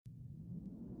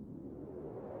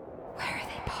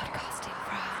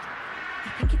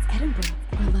Edinburgh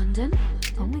or London.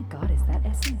 Oh my God, is that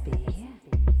S&B?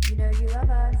 You know you love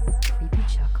us. Creepy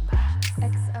Chuck Bass.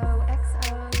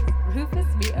 XOXO. Rufus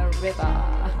be a river.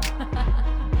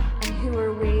 And who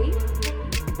are we?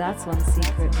 That's one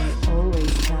secret we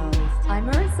always tell. I'm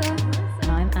Marissa. And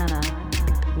I'm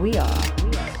Anna. We are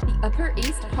The Upper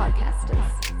East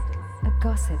Podcasters. a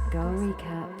Gossip Girl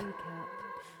recap.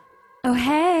 Oh,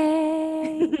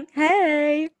 hey.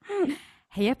 Hey.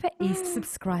 Hey, Upper East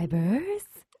subscribers.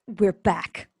 We're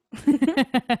back.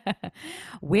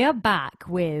 We're back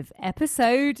with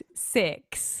episode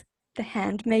 6. The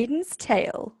Handmaiden's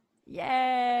Tale.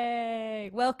 Yay!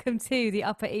 Welcome to the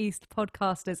Upper East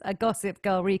Podcasters, a Gossip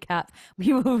Girl recap.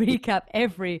 We will recap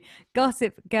every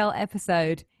Gossip Girl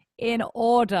episode in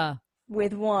order.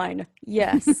 With wine.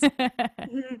 Yes.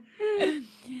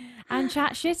 And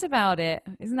chat shit about it.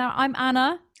 Isn't that? I'm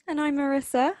Anna. And I'm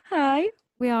Marissa. Hi.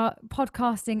 We are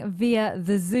podcasting via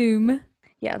the Zoom.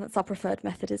 Yeah, that's our preferred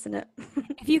method, isn't it?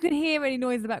 If you can hear any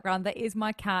noise in the background, that is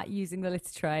my cat using the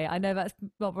litter tray. I know that's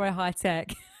not very high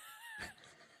tech.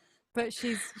 But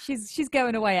she's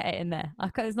going away at it in there.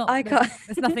 There's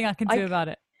nothing I can do about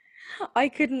it. I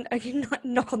couldn't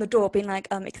knock on the door being like,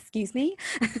 excuse me,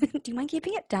 do you mind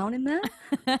keeping it down in there?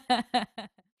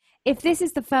 If this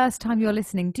is the first time you're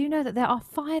listening, do know that there are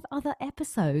 5 other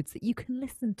episodes that you can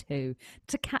listen to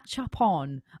catch up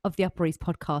on of the Upper East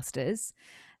Podcasters.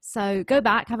 So go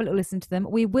back, have a little listen to them.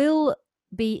 We will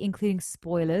be including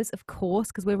spoilers, of course,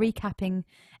 because we're recapping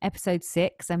episode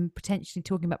 6 and potentially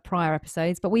talking about prior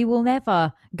episodes, but we will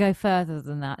never go further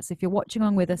than that. So if you're watching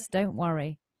along with us, don't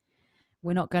worry.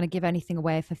 We're not going to give anything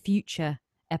away for future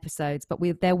episodes, but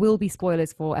there will be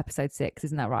spoilers for episode 6.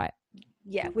 Isn't that right?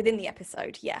 Yeah, within the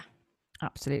episode, yeah.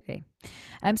 Absolutely.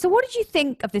 So what did you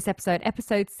think of this episode?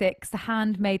 Episode 6, The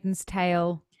Handmaiden's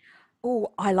Tale.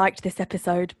 Oh, I liked this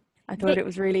episode. I thought it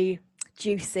was really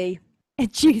juicy.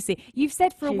 Juicy. You've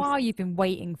said for a while you've been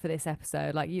waiting for this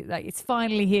episode. Like it's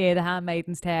finally here, The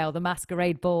Handmaiden's Tale, the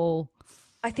masquerade ball.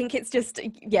 I think it's just,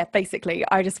 yeah, basically,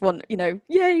 I just want,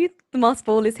 yay, the master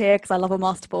ball is here because I love a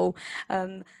master ball.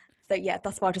 So yeah,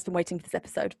 that's why I've just been waiting for this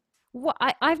episode. What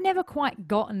I've never quite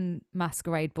gotten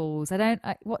masquerade balls.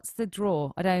 What's the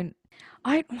draw? I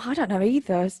don't know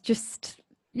either. It's just...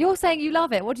 You're saying you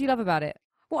love it. What do you love about it?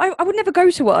 Well, I would never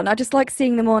go to one. I just like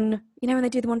seeing them on, when they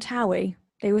do them on Towie.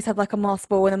 They always have like a mask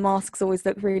ball and the masks always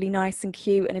look really nice and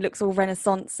cute and it looks all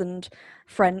Renaissance and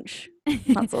French.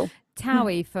 That's all.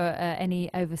 Towie, for any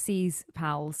overseas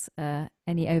pals,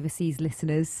 any overseas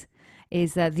listeners,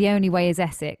 is The Only Way is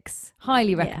Essex.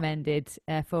 Highly recommended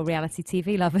for reality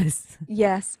TV lovers.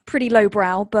 Yes, pretty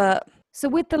lowbrow, but... So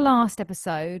with the last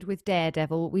episode, with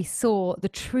Daredevil, we saw the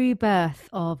true birth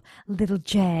of Little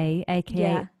J,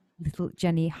 a.k.a. Little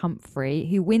Jenny Humphrey,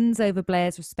 who wins over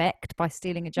Blair's respect by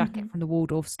stealing a jacket from the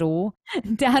Waldorf store.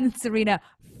 Dan and Serena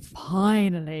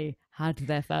finally had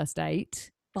their first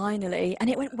date. Finally. And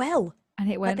it went well.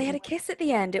 And they had a kiss at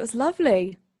the end. It was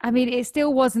lovely. I mean, it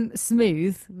still wasn't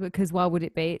smooth because why would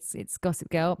it be? It's Gossip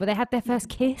Girl. But they had their first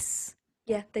kiss.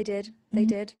 Yeah, they did. They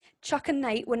did. Chuck and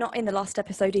Nate were not in the last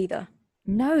episode either.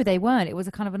 No, they weren't. It was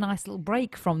a kind of a nice little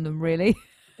break from them, really.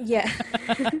 Yeah.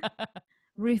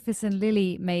 Rufus and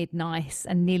Lily made nice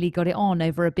and nearly got it on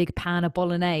over a big pan of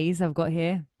bolognese I've got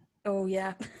here. Oh,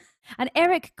 yeah. And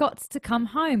Eric got to come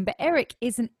home, but Eric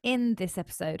isn't in this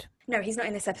episode. No, he's not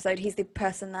in this episode. He's the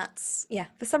person that's,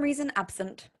 for some reason,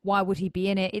 absent. Why would he be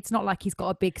in it? It's not like he's got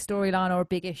a big storyline or a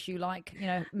big issue like,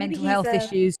 mental health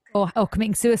issues or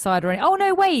committing suicide or anything. Oh,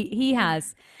 no, wait, he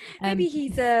has. Maybe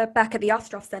he's back at the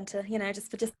Ostroff Centre,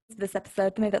 just for this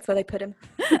episode. Maybe that's where they put him.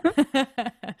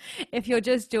 If you're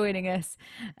just joining us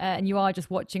and you are just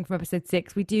watching from episode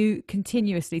 6, we do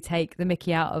continuously take the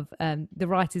mickey out of the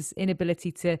writer's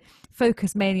inability to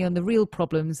focus mainly on the real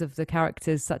problems of the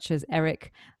characters, such as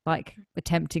Eric, like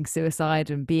attempting suicide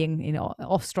and being in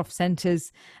Ostroff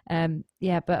centres.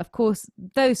 But of course,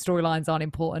 those storylines aren't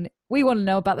important. We want to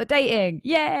know about the dating.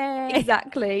 Yay!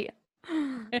 Exactly.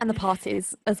 And the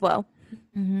parties as well.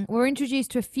 Mm-hmm. We're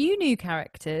introduced to a few new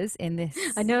characters in this.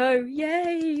 I know.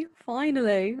 Yay!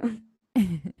 Finally.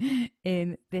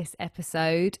 In this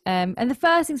episode. And the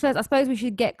first things first, I suppose we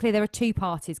should get clear there are 2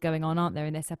 parties going on, aren't there,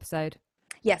 in this episode?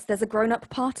 Yes, there's a grown-up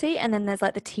party and then there's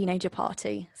like the teenager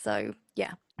party. So,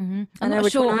 yeah. Mm-hmm. I know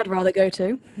which one I'd rather go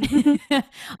to.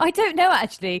 I don't know,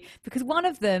 actually, because one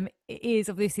of them is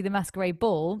obviously the masquerade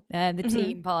ball, the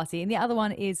teen party, and the other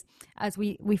one is, as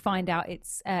we find out,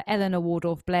 it's Eleanor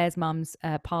Waldorf, Blair's mum's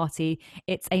party.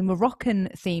 It's a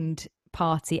Moroccan-themed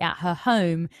party at her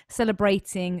home,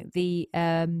 celebrating the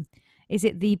Is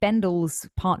it the Bendels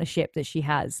partnership that she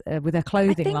has with her I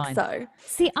clothing think line? so.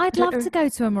 See, I'd don't love to go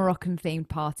to a Moroccan themed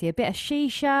party, a bit of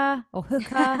shisha or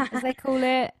hookah, as they call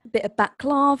it. Bit of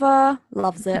baklava,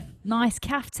 loves it. Nice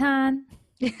kaftan.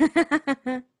 We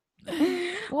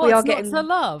What's are not to getting.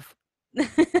 love?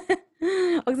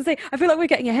 I was gonna say, I feel like we're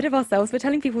getting ahead of ourselves. We're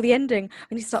telling people the ending.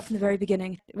 We need to start from the very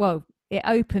beginning. Well, it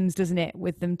opens, doesn't it,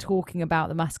 with them talking about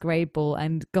the masquerade ball,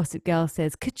 and Gossip Girl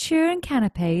says, couture and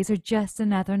canapes are just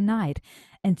another night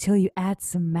until you add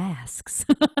some masks.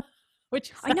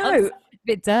 Which I sounds know. a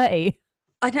bit dirty.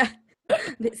 I know.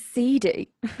 A bit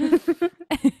seedy.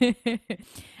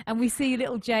 And we see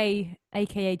little Jay,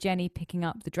 aka Jenny, picking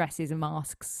up the dresses and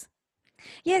masks.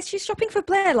 Yes, she's shopping for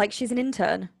Blair like she's an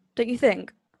intern, don't you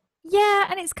think? Yeah,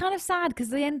 and it's kind of sad because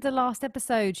the end of the last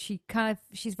episode,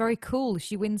 she's very cool.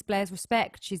 She wins Blair's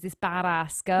respect. She's this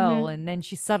badass girl, and then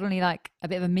she's suddenly like a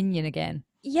bit of a minion again.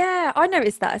 Yeah, I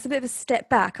noticed that. It's a bit of a step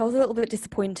back. I was a little bit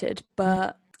disappointed,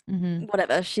 but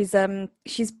whatever. She's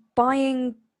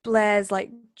buying Blair's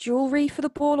like jewelry for the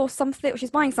ball or something.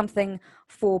 She's buying something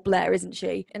for Blair, isn't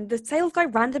she? And the sales guy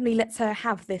randomly lets her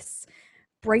have this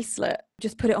bracelet,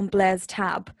 just put it on Blair's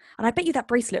tab. And I bet you that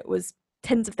bracelet was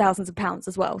tens of thousands of pounds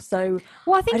as well. So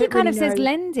well, I think he don't kind of really says know.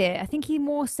 lend it. I think he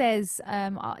more says,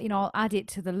 I'll add it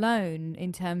to the loan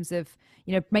in terms of,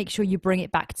 make sure you bring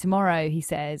it back tomorrow, he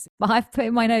says. But I've put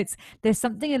in my notes, there's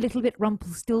something a little bit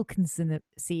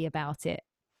Rumpelstiltskin-y about it.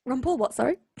 Rumple, what,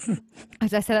 sorry? Did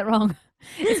I say that wrong?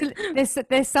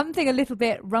 There's something a little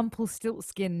bit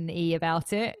Rumpelstiltskin-y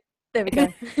about it. There we go.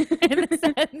 In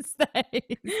the sense that do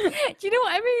you know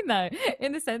what I mean though?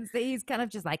 In the sense that he's kind of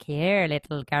just like, here,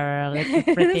 little girl, little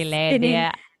pretty lady.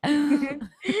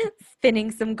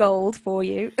 Spinning some gold for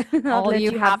you. All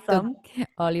you have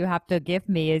to give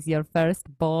me is your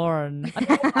firstborn.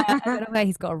 I don't know why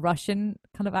he's got a Russian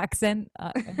kind of accent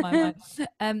in my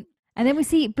mind. And then we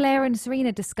see Blair and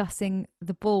Serena discussing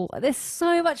the ball. There's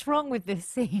so much wrong with this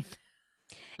scene.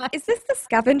 Is this the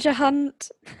scavenger hunt?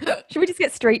 Should we just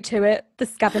get straight to it? The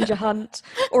scavenger hunt,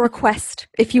 or a quest,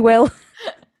 if you will.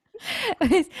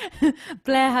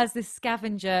 Blair has this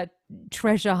scavenger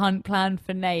treasure hunt planned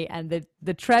for Nate, and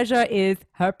the treasure is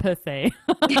her pussy.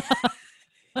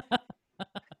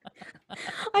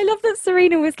 I love that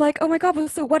Serena was like, oh my God, well,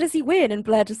 so what does he win? And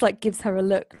Blair just like gives her a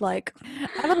look like,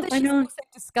 I love that she's also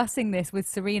discussing this with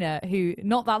Serena, who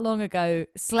not that long ago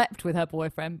slept with her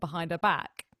boyfriend behind her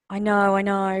back. I know.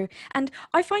 And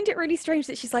I find it really strange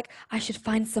that she's like, I should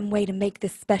find some way to make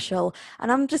this special.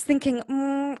 And I'm just thinking,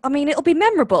 I mean, it'll be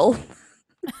memorable.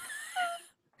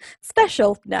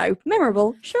 Special? No.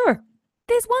 Memorable? Sure.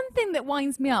 There's one thing that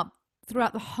winds me up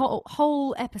throughout the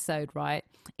whole episode, right?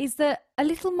 Is that a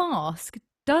little mask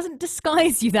doesn't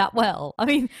disguise you that well. I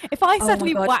mean, if I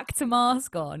suddenly whacked a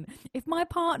mask on, if my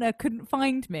partner couldn't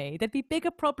find me, there'd be bigger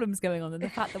problems going on than the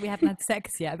fact that we haven't had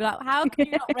sex yet. I'd be like, how can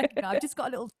you not recognize? I've just got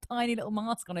a little tiny little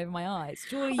mask on over my eyes.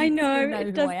 Surely you know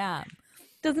who I am.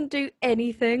 Doesn't do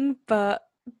anything, but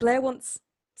Blair wants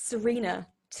Serena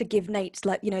to give Nate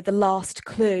like, the last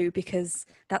clue because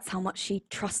that's how much she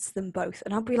trusts them both.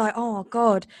 And I'd be like, oh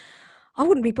God, I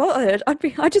wouldn't be bothered.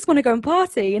 I just want to go and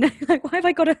party. Like, why have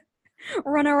I got to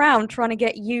run around trying to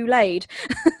get you laid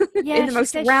in the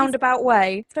most roundabout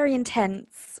way? It's very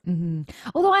intense.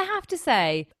 Although I have to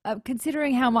say,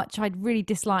 considering how much I'd really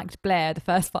disliked Blair the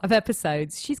first 5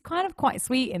 episodes, she's kind of quite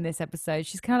sweet in this episode.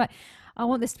 She's kind of like, I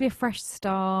want this to be a fresh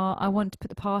start. I want to put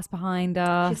the past behind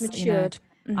us. She's matured.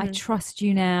 I trust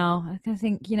you now. I kind of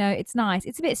think, it's nice.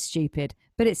 It's a bit stupid,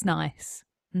 but it's nice.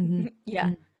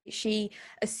 Yeah. She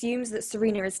assumes that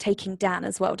Serena is taking Dan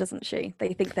as well, doesn't she?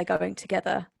 They think they're going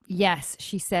together. Yes,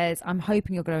 she says, I'm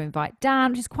hoping you're going to invite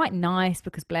Dan, which is quite nice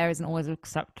because Blair isn't always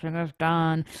accepting of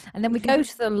Dan. And then we go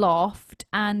to the loft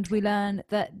and we learn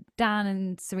that Dan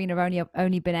and Serena have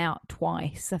only been out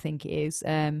twice, I think it is.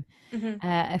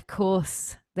 Of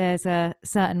course, there's a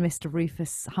certain Mr.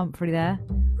 Rufus Humphrey there.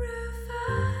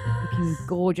 Looking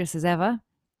gorgeous as ever.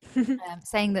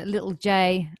 Saying that little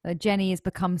Jenny has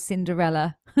become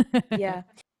Cinderella. Yeah.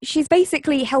 She's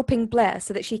basically helping Blair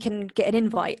so that she can get an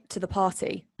invite to the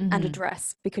party and a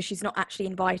dress because she's not actually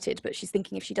invited, but she's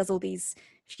thinking if she does all these,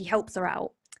 she helps her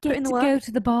out. Go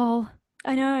to the ball.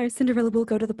 I know, Cinderella will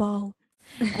go to the ball.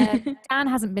 Dan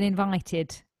hasn't been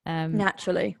invited.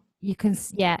 Naturally. You can,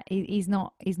 he's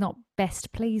not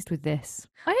best pleased with this.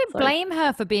 I don't blame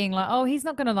her for being like, oh, he's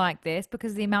not going to like this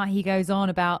because the amount he goes on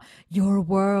about your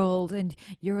world and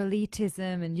your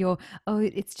elitism and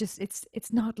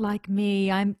it's not like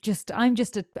me. I'm just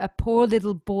a poor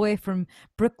little boy from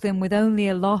Brooklyn with only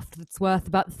a loft that's worth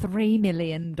about $3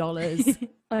 million.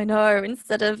 I know,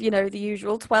 instead of, the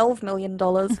usual $12 million.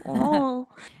 Oh.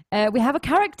 We have a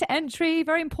character entry,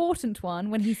 very important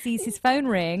one, when he sees his phone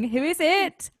ring. Who is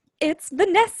it? It's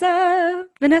Vanessa.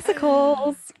 Vanessa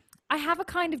calls. I have a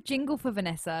kind of jingle for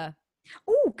Vanessa.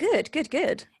 Oh, good, good,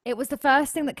 good. It was the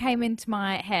first thing that came into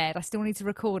my head. I still need to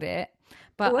record it,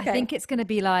 but okay. I think it's going to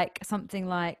be like something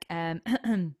like,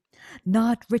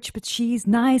 not rich, but she's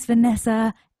nice,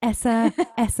 Vanessa,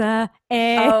 Essa,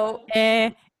 Oh.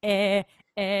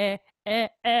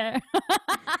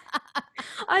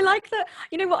 I like that.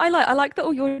 You know what I like? I like that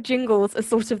all your jingles are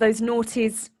sort of those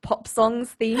noughties pop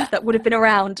songs themed that would have been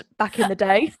around back in the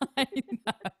day. I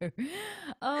know.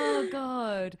 Oh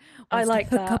God. I like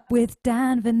hook that. up with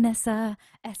Dan, Vanessa,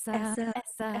 Essa.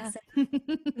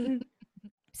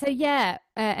 So yeah,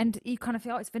 and you kind of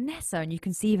feel, oh, it's Vanessa, and you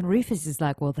can see even Rufus is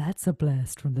like, well, that's a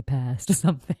blast from the past or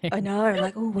something. I know,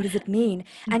 like, oh, what does it mean?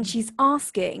 And she's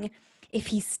asking if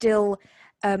he still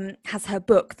has her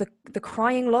book, the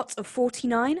Crying Lot of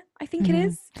 49, I think it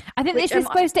is. I think this is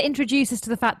supposed to introduce us to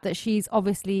the fact that she's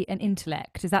obviously an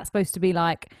intellect. Is that supposed to be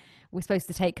like, we're supposed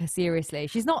to take her seriously?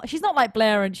 She's not like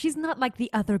Blair, and she's not like the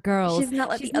other girls. She's not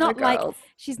like the other girls.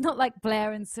 She's not like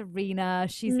Blair and Serena.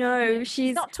 She's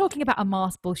not talking about a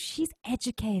Mars ball. She's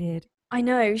educated. I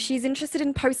know. She's interested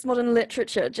in postmodern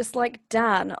literature, just like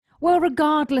Dan. Well,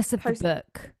 regardless of the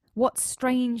book, what's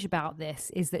strange about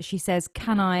this is that she says,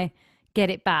 can I get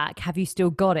it back? Have you still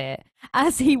got it?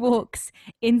 As he walks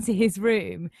into his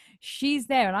room, she's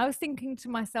there. And I was thinking to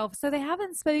myself, so they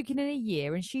haven't spoken in a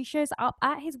year, and she shows up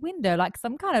at his window like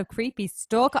some kind of creepy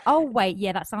stalker. Oh, wait,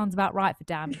 yeah, that sounds about right for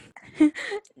Dan.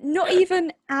 Not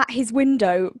even at his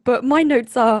window, but my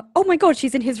notes are, oh my God,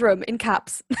 she's in his room in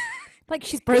caps. Like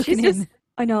she's broken in.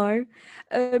 I know.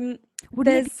 Wouldn't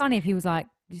it be funny if he was like,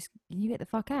 just, can you get the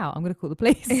fuck out? I'm going to call the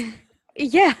police.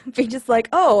 Yeah, be just like,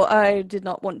 oh, I did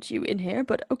not want you in here,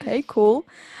 but okay, cool.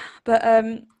 But I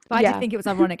do think it was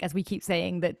ironic, as we keep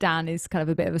saying, that Dan is kind of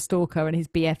a bit of a stalker, and his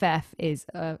BFF is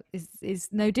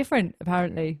no different,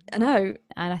 apparently. I know.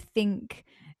 And I think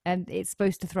it's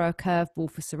supposed to throw a curveball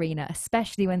for Serena,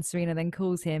 especially when Serena then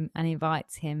calls him and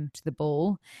invites him to the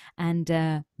ball, and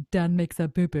Dan makes a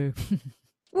boo-boo.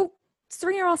 Well,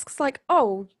 Serena asks like,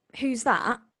 oh, who's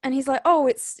that? And he's like, oh,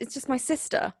 it's just my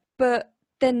sister. But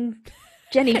then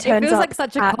Jenny turns up. It feels like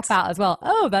such a cop-out as well.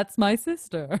 Oh, that's my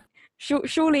sister.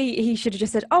 Surely he should have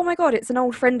just said, oh my God, it's an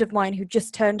old friend of mine who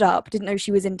just turned up, didn't know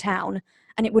she was in town,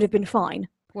 and it would have been fine.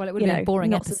 Well, it would have been a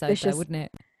boring episode though, wouldn't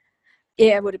it?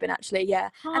 Yeah, it would have been actually, yeah.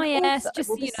 Hi, yes,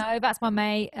 just, that's my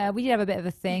mate. We did have a bit of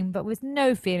a thing, but with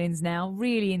no feelings now,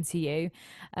 really into you.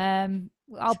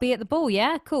 I'll be at the ball,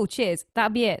 yeah? Cool, cheers.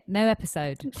 That'll be it. No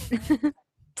episode.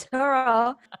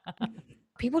 Ta-ra.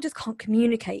 People just can't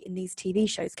communicate in these TV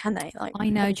shows, can they? Like, I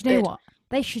know. Do you know what?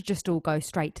 They should just all go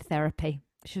straight to therapy,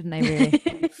 shouldn't they,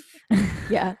 really?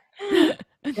 Yeah.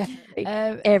 Definitely.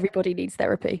 Everybody needs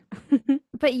therapy.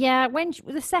 But yeah,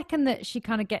 the second that she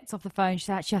kind of gets off the phone, she's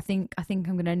actually, I think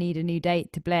I'm going to need a new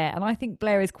date to Blair. And I think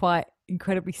Blair is quite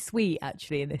incredibly sweet,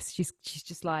 actually, in this. She's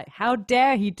just like, how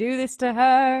dare he do this to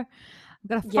her? I'm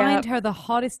going to find her the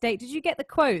hottest date. Did you get the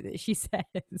quote that she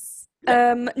says?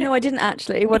 No, I didn't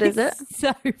actually. What is it?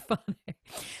 So funny.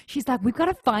 She's like, we've got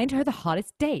to find her the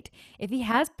hottest date. If he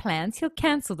has plans, he'll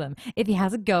cancel them. If he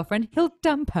has a girlfriend, he'll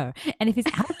dump her. And if he's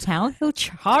out of town, he'll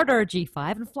charter a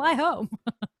G5 and fly home.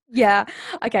 Yeah.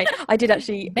 Okay. I did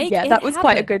actually. That was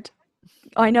quite a good.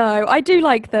 I know. I do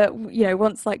like that,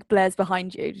 once like Blair's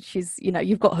behind you, she's,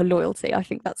 you've got her loyalty. I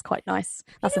think that's quite nice.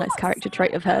 That's a nice character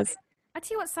trait of hers. I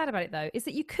tell you what's sad about it though, is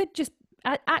that you could just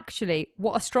actually,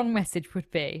 what a strong message would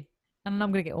be, and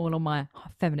I'm going to get all on my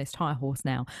feminist high horse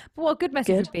now, but what a good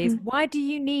message would be is, why do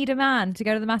you need a man to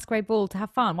go to the masquerade ball to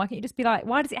have fun? Why can't you just be like,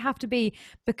 why does it have to be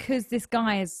because this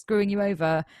guy is screwing you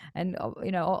over and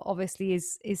obviously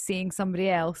is seeing somebody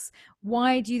else?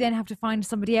 Why do you then have to find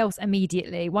somebody else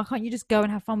immediately? Why can't you just go and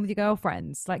have fun with your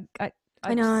girlfriends? Like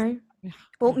I know.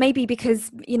 Well, maybe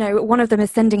because one of them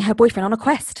is sending her boyfriend on a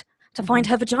quest to find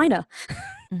her vagina.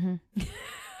 Mm-hmm.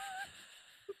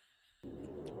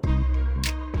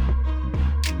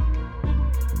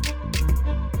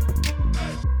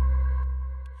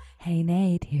 Hey,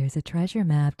 Nate, here's a treasure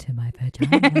map to my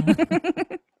vagina.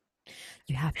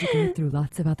 You have to go through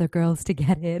lots of other girls to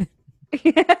get it.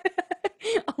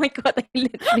 Oh my God, you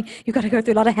got to go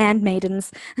through a lot of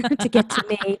handmaidens to get to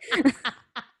me.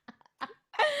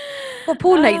 Well,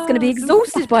 poor Nate's going to be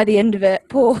exhausted by the end of it.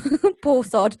 Poor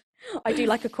sod. I do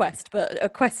like a quest, but a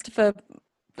quest for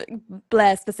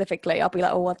Blair specifically, I'll be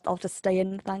like, oh, I'll just stay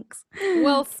in, thanks.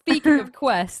 Well, speaking of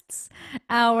quests,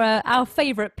 our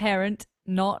favourite parent,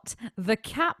 not the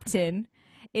captain,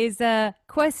 is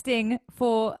questing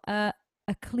for a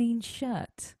clean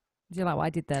shirt. Do you like what I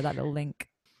did there? That little link.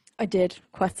 I did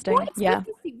questing. Yeah.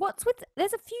 What's with?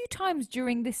 There's a few times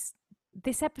during this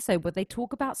episode where they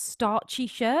talk about starchy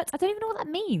shirts. I don't even know what that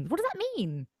means. What does that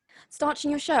mean?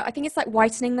 Starching your shirt. I think it's like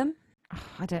whitening them.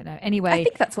 I don't know. Anyway, I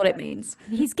think that's what it means.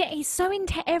 He's so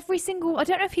into every single. I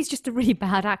don't know if he's just a really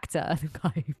bad actor, the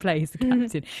guy who plays the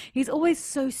captain. He's always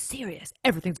so serious.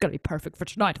 Everything's going to be perfect for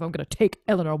tonight if I'm going to take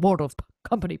Eleanor Wardle's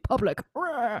company public.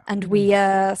 And we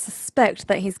suspect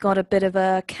that he's got a bit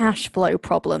of cash flow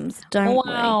problems, don't we?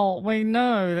 Well, we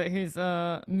know that he's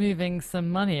moving some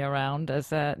money around,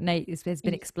 as Nate has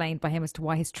been explained by him as to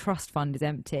why his trust fund is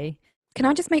empty. Can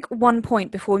I just make one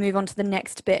point before we move on to the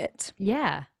next bit?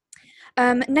 Yeah.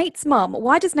 Nate's mum.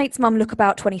 Why does Nate's mum look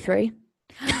about 23?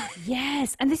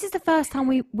 Yes, and this is the first time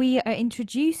we are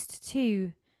introduced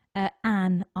to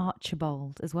Anne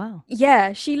Archibald as well.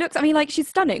 Yeah, she looks, I mean, like, she's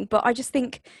stunning, but I just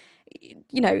think,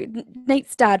 you know,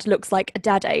 Nate's dad looks like a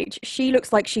dad age. She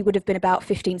looks like she would have been about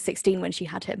 15, 16 when she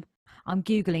had him. I'm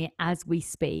Googling it as we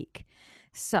speak.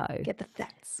 So, get the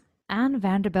facts. Anne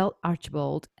Vanderbilt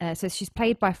Archibald. So she's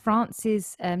played by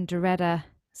Frances Doretta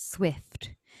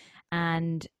Swift.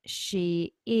 And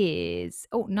she is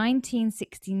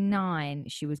 1969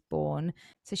 she was born,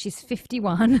 so she's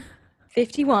 51.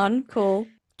 51, cool.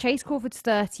 Chase Crawford's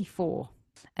 34,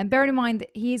 and bearing in mind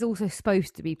that he is also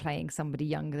supposed to be playing somebody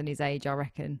younger than his age, I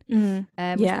reckon.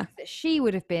 Yeah, she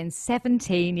would have been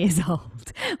 17 years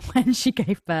old when she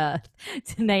gave birth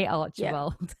to Nate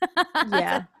Archibald.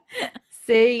 Yeah.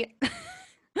 See.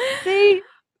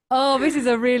 Oh, this is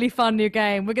a really fun new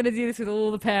game. We're going to do this with all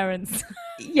the parents.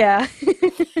 Yeah.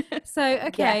 So,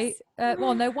 okay. Yes.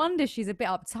 Well, no wonder she's a bit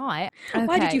uptight. Okay.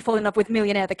 Why did you fall in love with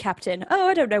Millionaire the Captain? Oh,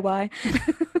 I don't know why.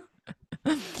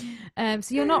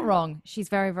 So you're not wrong. She's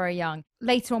very, very young.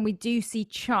 Later on, we do see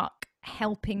Chuck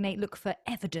helping Nate look for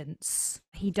evidence.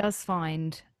 He does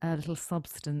find a little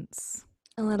substance.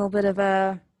 A little bit of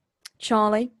a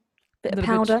Charlie, bit of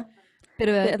powder. Bit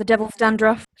of the devil's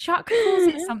dandruff. Chuck calls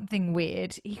it something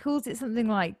weird. He calls it something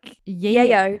like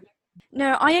yayo.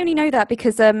 No, I only know that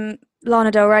because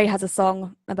Lana Del Rey has a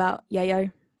song about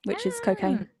yayo, which is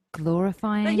cocaine.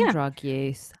 Glorifying drug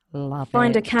use. Love it.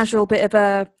 Find a casual bit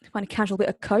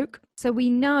of coke. So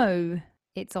we know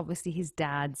it's obviously his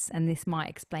dad's, and this might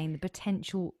explain the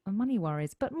potential money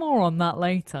worries, but more on that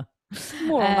later.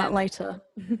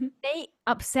 Nate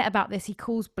upset about this. He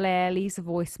calls Blair, leaves a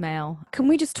voicemail. Can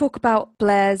we just talk about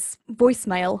Blair's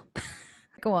voicemail?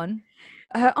 Go on.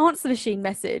 Her answer machine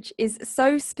message is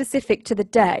so specific to the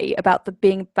day about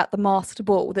the masked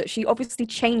ball that she obviously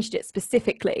changed it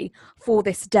specifically for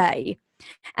this day.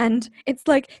 And it's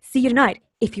like, see you tonight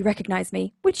if you recognize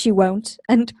me, which you won't.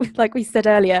 And like we said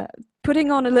earlier,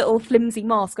 putting on a little flimsy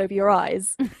mask over your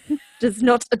eyes does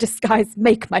not a disguise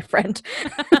make, my friend.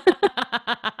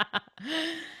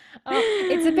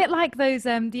 It's a bit like those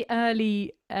the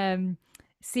early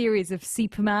series of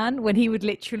Superman, when he would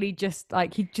literally just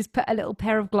he'd just put a little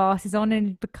pair of glasses on and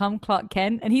he'd become Clark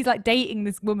Kent, and he's like dating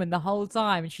this woman the whole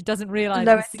time and she doesn't realize.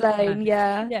 Lois Lane.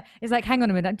 Yeah, it's like, hang on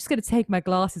a minute, I'm just going to take my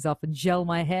glasses off and gel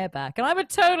my hair back and I'm a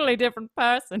totally different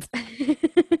person.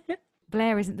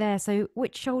 Blair isn't there, so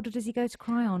which shoulder does he go to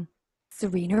cry on?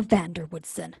 Serena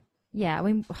Vanderwoodson. Yeah, I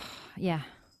mean, yeah,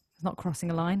 it's not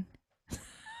crossing a line.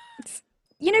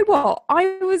 You know what?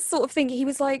 I was sort of thinking, he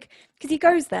was like, because he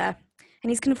goes there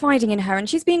and he's confiding in her and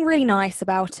she's being really nice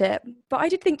about it. But I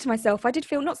did think to myself, I did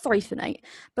feel not sorry for Nate,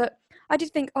 but I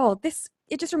did think,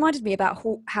 it just reminded me about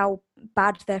how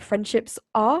bad their friendships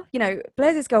are. You know,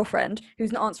 Blair's his girlfriend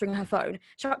who's not answering her phone.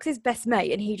 Chuck's his best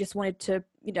mate and he just wanted to,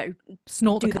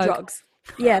 snort the drugs.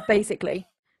 Yeah, basically.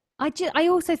 I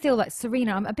also feel like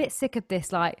Serena, I'm a bit sick of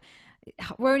this. Like,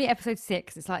 we're only episode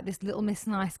 6. It's like this little Miss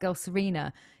Nice Girl,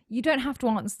 Serena. You don't have to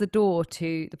answer the door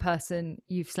to the person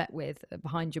you've slept with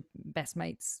behind your best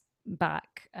mate's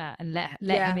back and let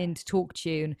him in to talk to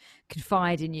you and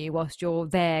confide in you whilst you're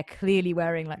there clearly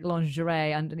wearing like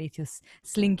lingerie underneath your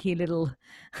slinky little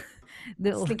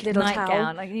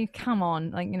nightgown. Like, you come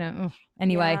on, like,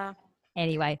 anyway. Yeah.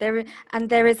 Anyway,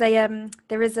 there is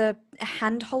a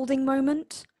hand holding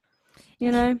moment,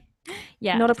 yeah,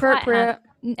 not appropriate.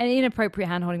 An inappropriate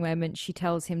hand holding moment. She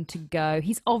tells him to go.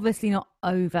 He's obviously not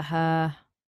over her.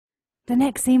 The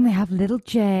next scene, we have little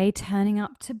Jay turning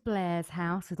up to Blair's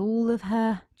house with all of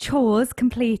her chores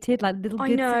completed, like little. I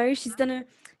know, she's done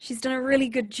a really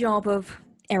good job of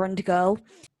errand girl.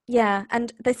 Yeah,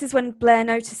 and this is when Blair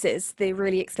notices the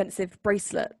really expensive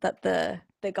bracelet that the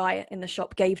guy in the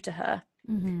shop gave to her,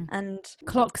 and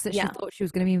clocks that she thought she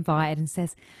was going to be invited and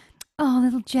says, "Oh,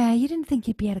 little Jay, you didn't think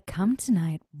you'd be able to come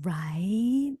tonight,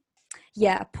 right?"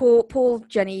 Yeah, poor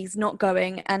Jenny's not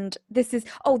going, and this is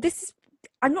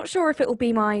I'm not sure if it will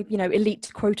be my,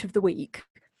 elite quote of the week,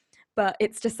 but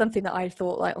it's just something that I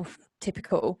thought like, oh,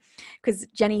 typical, because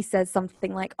Jenny says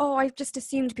something like, "Oh, I've just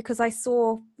assumed because I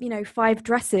saw, 5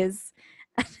 dresses,"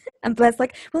 and Blair's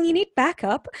like, "Well, you need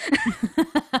backup,"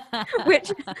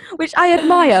 which I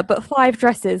admire, but 5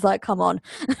 dresses, like, come on.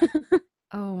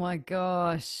 Oh my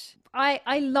gosh.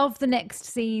 I love the next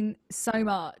scene so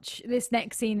much. This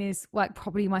next scene is like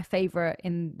probably my favorite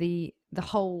in the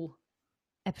whole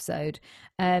episode.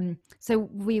 So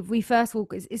we first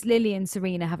walk, it's Lily and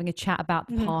Serena having a chat about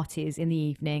the parties in the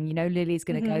evening. Lily's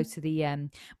going to go to the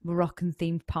Moroccan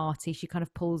themed party. She kind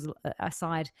of pulls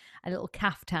aside a little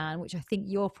caftan, which I think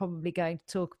you're probably going to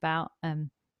talk about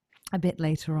a bit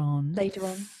later on.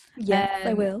 Yes,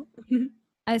 I will.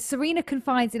 Serena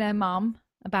confides in her mum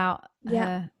about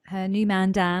her new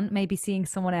man Dan maybe seeing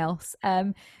someone else,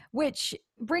 which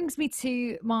brings me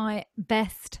to my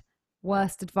best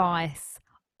worst advice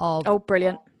of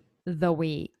brilliant the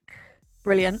week.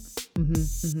 Brilliant.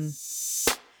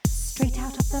 Straight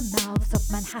out of the mouths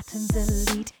of Manhattan's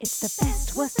elite, it's the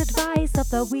best worst advice of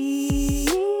the week.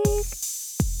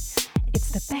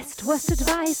 It's the best worst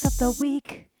advice of the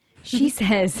week. She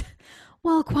says,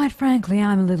 "Well, quite frankly,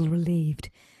 I'm a little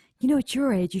relieved. At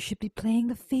your age, you should be playing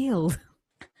the field."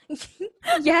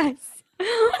 Yes.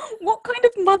 What kind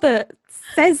of mother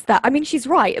says that? I mean, she's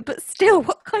right, but still,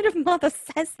 what kind of mother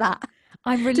says that?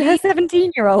 I'm relieved. To her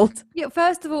 17-year-old. Yeah,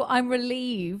 first of all, I'm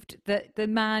relieved that the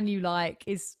man you like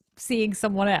is seeing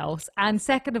someone else. And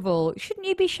second of all, shouldn't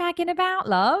you be shagging about,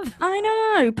 love? I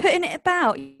know, putting it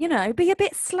about, be a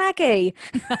bit slaggy.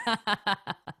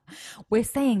 We're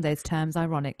saying those terms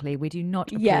ironically. We do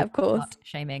not of course.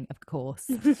 Shaming, of course.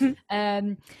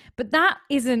 But that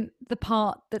isn't the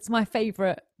part that's my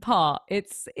favorite part.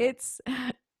 It's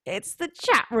the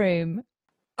chat room.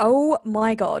 Oh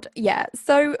my God. Yeah.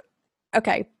 So,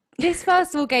 okay. This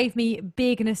first of all gave me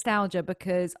big nostalgia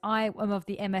because I am of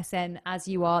the MSN, as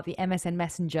you are, the MSN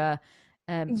Messenger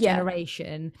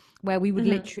generation, where we would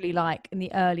literally, like in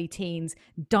the early teens,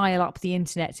 dial up the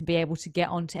internet to be able to get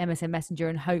onto MSN Messenger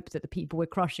and hope that the people we're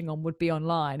crushing on would be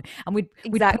online. And we'd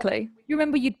exactly. You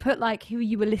remember you'd put like who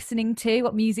you were listening to,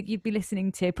 what music you'd be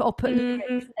listening to, or put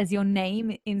lyrics as your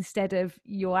name instead of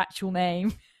your actual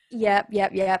name. Yep.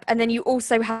 And then you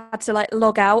also had to like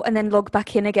log out and then log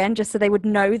back in again, just so they would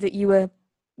know that you were,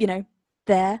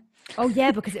 there. Oh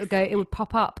yeah, because it would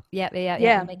pop up. Yeah.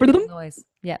 Make noise.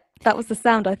 Yeah. That was the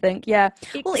sound, I think. Yeah.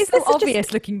 It's so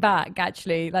obvious looking back,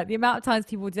 actually. Like the amount of times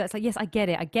people would do that. It's like, yes, I get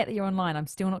it. I get that you're online. I'm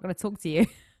still not going to talk to you.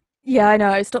 Yeah, I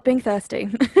know. Stop being thirsty.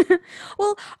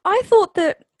 Well, I thought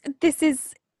that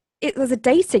it was a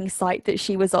dating site that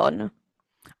she was on.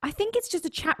 I think it's just a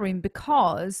chat room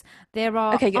because there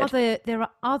are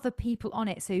other people on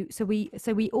it. So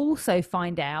we also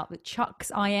find out that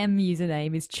Chuck's IM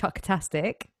username is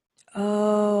Chucktastic.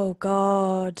 Oh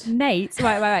God, Nate.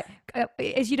 Right.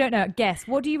 As you don't know, guess.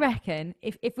 What do you reckon?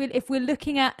 If we're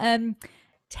looking at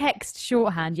text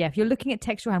shorthand, if you're looking at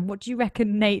text shorthand, what do you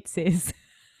reckon Nate's is?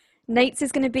 Nate's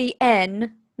is going to be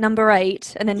N number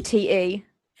 8 and then TE.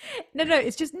 No,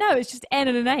 it's just N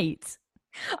and an 8.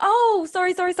 Oh,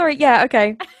 sorry. Yeah,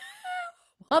 okay.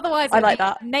 Otherwise, I like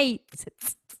that. Nate.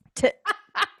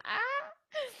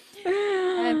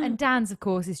 And Dan's, of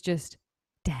course, is just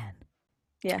Dan.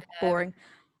 Yeah, boring.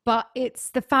 But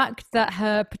it's the fact that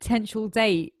her potential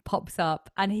date pops up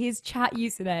and his chat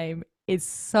username is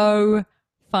so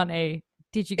funny.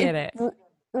 Did you get it?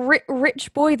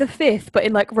 Rich Boy the 5th, but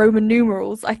in like Roman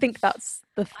numerals. I think that's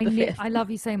the 5th. I love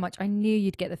you so much. I knew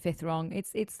you'd get the 5th wrong.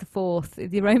 It's the 4th,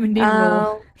 the Roman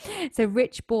numeral. So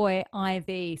Rich Boy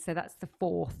IV. So that's the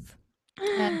 4th.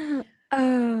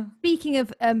 Speaking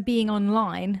of being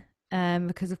online,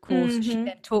 because of course she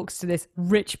then talks to this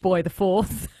Rich Boy the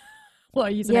 4th. What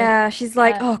are you saying? Yeah, she's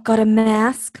like, "Oh, got a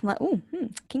mask." I'm like, "Oh,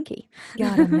 kinky."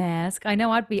 Got a mask. I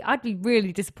know. I'd be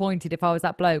really disappointed if I was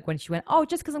that bloke when she went, "Oh,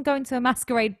 just because I'm going to a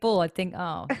masquerade ball." I'd think,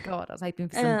 "Oh God, I was hoping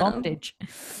for some bondage."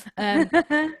 And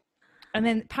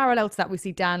then parallel to that, we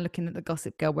see Dan looking at the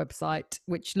Gossip Girl website,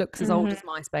 which looks as old as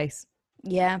MySpace.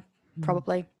 Yeah,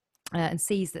 probably. And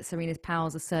sees that Serena's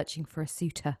pals are searching for a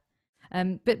suitor.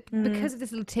 But because of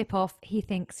this little tip off, he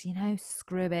thinks,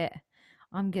 screw it.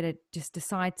 I'm going to just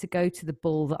decide to go to the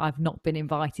ball that I've not been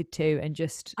invited to and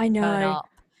just turn up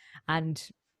and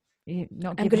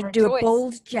not give her a choice. I'm going to do a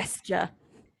bold gesture.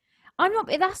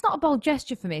 That's not a bold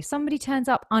gesture for me. If somebody turns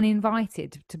up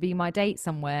uninvited to be my date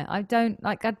somewhere, I'd be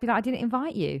like, I didn't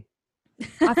invite you.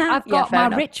 I've got my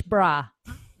enough. Rich bra.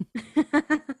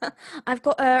 I've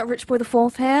got Rich Boy the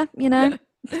 4th here,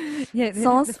 Yeah,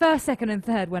 the first, second, and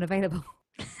third weren't available.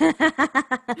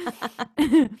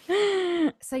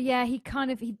 So yeah, he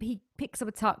kind of he picks up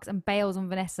a tux and bails on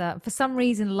Vanessa. For some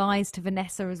reason, lies to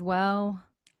Vanessa as well.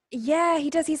 Yeah, he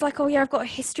does. He's like, oh yeah, I've got a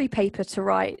history paper to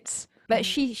write. But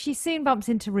she soon bumps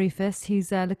into Rufus,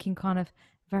 who's looking kind of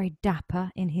very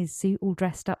dapper in his suit, all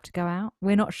dressed up to go out.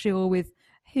 We're not sure with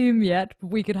whom yet, but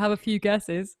we could have a few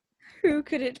guesses. Who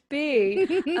could it be?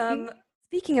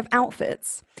 Speaking of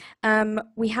outfits,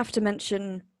 we have to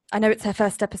mention, I know it's her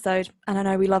first episode, and I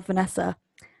know we love Vanessa,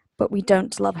 but we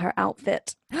don't love her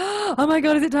outfit. Oh my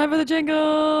god, is it time for the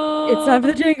jingle? It's time for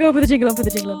the jingle, for the jingle, for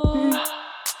the jingle.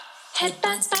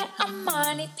 Headbands by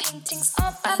Armani, paintings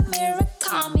all by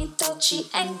Murakami, Dolce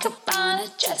and Gabbana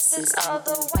dresses, all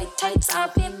the white tights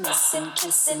I'll be missing,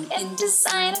 kissing in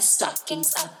designer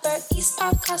stockings, Upper East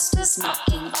podcasters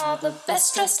mocking all the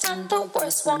best dressed and the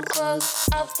worst worn clothes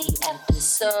of the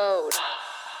episode.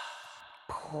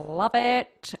 Love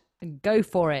it. Go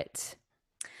for it.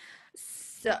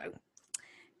 So,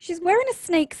 she's wearing a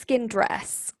snakeskin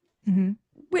dress. Mm-hmm.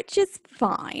 Which is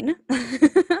fine.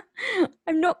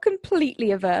 I'm not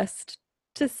completely averse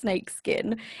to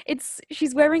snakeskin.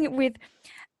 She's wearing it with,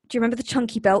 do you remember the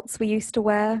chunky belts we used to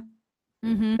wear?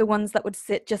 Mm-hmm. The ones that would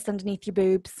sit just underneath your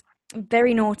boobs.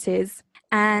 Very noughties.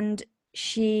 And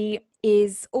she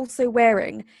is also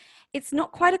wearing, it's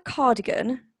not quite a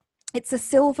cardigan. It's a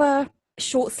silver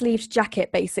short-sleeved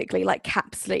jacket, basically, like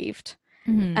cap-sleeved.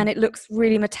 Mm-hmm. And it looks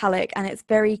really metallic and it's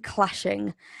very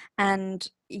clashing. And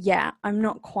yeah, I'm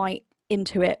not quite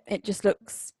into it. It just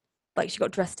looks like she got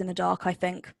dressed in the dark, I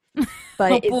think.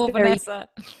 But poor it's very, Vanessa.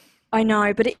 I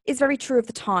know, but it is very true of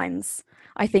the times,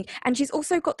 I think. And she's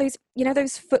also got those, you know,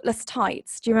 those footless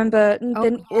tights. Do you remember?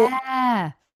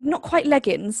 Yeah. Not quite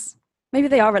leggings. Maybe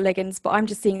they are leggings, but I'm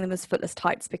just seeing them as footless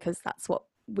tights because that's what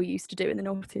we used to do in the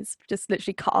noughties. Just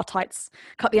literally cut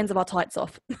the ends of our tights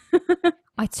off.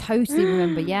 I totally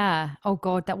remember, yeah. Oh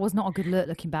god, that was not a good look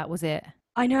looking back, was it?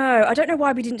 I know. I don't know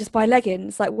why we didn't just buy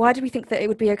leggings. Like, why did we think that it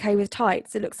would be okay with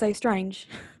tights? It looks so strange.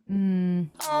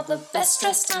 All the best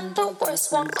dressed and the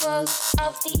worst worn clothes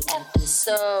of the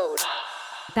episode.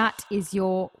 That is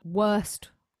your worst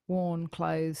worn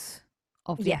clothes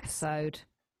of the episode.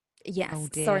 Yes. Oh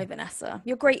dear. Sorry, Vanessa.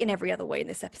 You're great in every other way in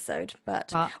this episode.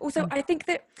 But also, I think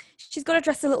that she's got to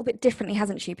dress a little bit differently,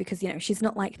 hasn't she? Because, you know, she's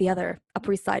not like the other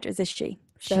Upper East Siders, is she?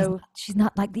 So she's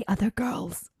not like the other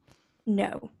girls.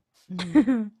 No.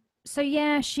 So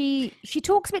yeah, she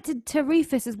talks a bit to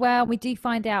Rufus as well. We do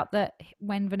find out that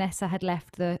when Vanessa had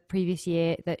left the previous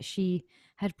year, that she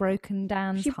had broken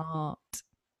Dan's heart.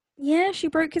 Yeah, she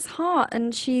broke his heart,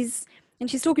 and she's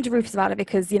talking to Rufus about it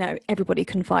because, you know, everybody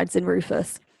confides in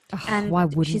Rufus. Oh, and why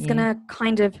wouldn't she's you? gonna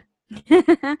kind of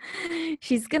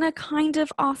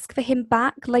ask for him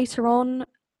back later on,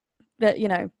 but you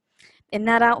know, in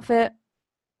that outfit,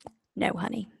 no,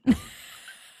 honey.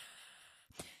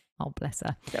 Oh, bless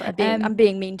her. So I'm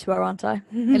being mean to her, aren't I?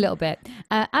 A little bit.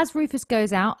 As Rufus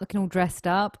goes out looking all dressed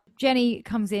up, Jenny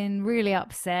comes in really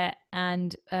upset,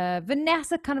 and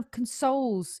Vanessa kind of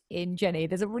consoles in Jenny.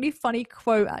 There's a really funny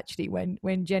quote, actually,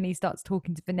 when Jenny starts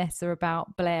talking to Vanessa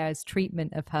about Blair's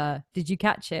treatment of her. Did you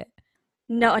catch it?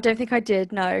 No, I don't think I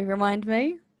did. No, remind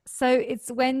me. So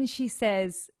it's when she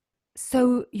says,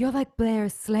 so you're like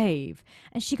Blair's slave.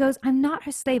 And she goes, I'm not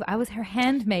her slave. I was her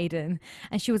handmaiden.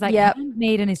 And she was like,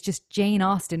 handmaiden is just Jane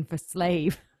Austen for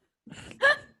slave.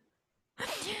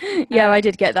 Yeah, I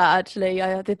did get that, actually.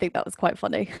 I did think that was quite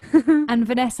funny. And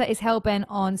Vanessa is hell-bent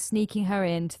on sneaking her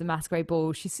into the masquerade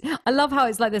ball. I love how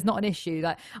it's like there's not an issue.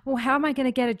 Like, well, how am I going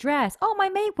to get a dress? Oh, my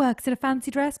maid works in a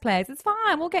fancy dress place. It's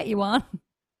fine. We'll get you one.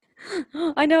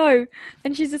 I know.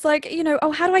 And she's just like, you know,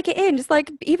 oh, how do I get in? Just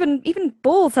like, even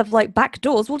balls have like back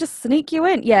doors. We'll just sneak you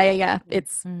in. Yeah.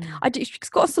 She's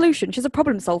got a solution. She's a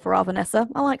problem solver, our Vanessa.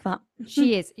 I like that.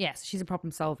 She is. Yes, she's a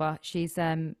problem solver.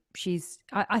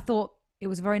 I thought it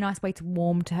was a very nice way to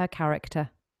warm to her character.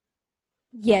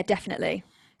 Yeah, definitely.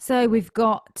 So we've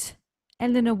got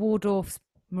Eleanor Waldorf's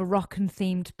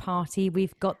Moroccan-themed party.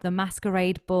 We've got the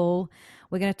masquerade ball.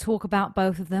 We're going to talk about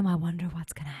both of them. I wonder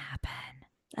what's going to happen.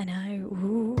 I know.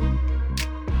 Ooh.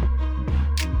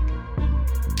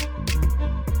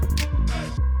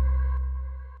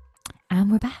 And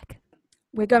we're back.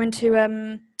 We're going to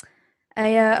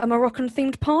a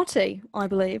Moroccan-themed party, I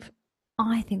believe.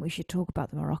 I think we should talk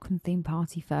about the Moroccan-themed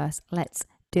party first. Let's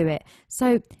do it.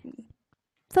 So,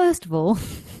 first of all...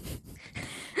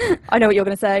 I know what you're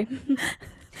going to say.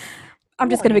 I'm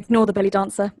just going to ignore the belly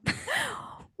dancer.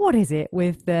 what is it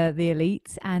with the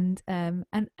elites and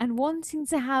wanting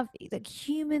to have like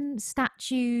human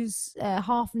statues,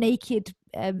 half naked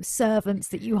servants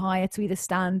that you hire to either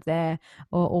stand there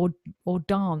or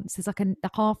dance. There's like a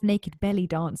half naked belly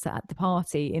dancer at the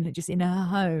party in her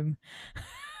home.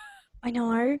 I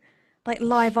know, like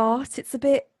live art. It's a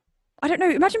bit. I don't know.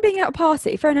 Imagine being at a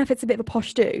party. Fair enough, it's a bit of a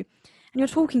posh do, and you're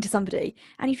talking to somebody,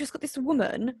 and you've just got this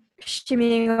woman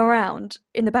shimmying around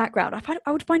in the background.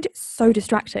 I would find it so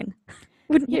distracting,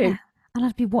 wouldn't you? And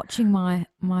I'd be watching my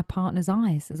partner's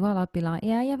eyes as well. I'd be like,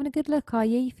 "Yeah, you having a good look? Are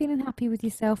you? You feeling happy with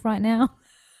yourself right now?"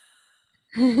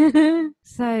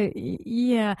 So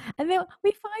yeah, and then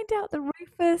we find out that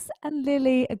Rufus and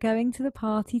Lily are going to the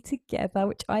party together,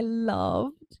 which I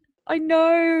loved. I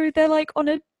know, they're like on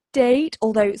a date.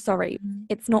 Although, sorry,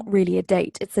 it's not really a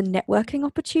date. It's a networking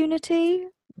opportunity.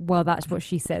 Well, that's what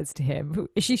she says to him.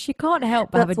 She can't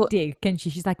help but have a dig, can she?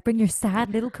 She's like, bring your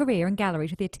sad little career in gallery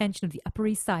to the attention of the Upper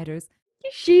East Siders.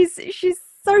 She's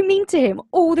so mean to him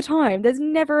all the time. There's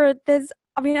never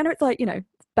I mean, I know it's like,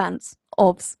 bants,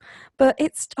 obs, but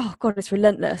it's, oh God, it's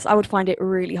relentless. I would find it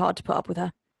really hard to put up with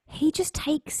her. He just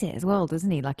takes it as well,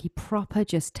 doesn't he? Like he proper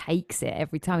just takes it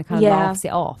every time. He kind of laughs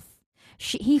it off.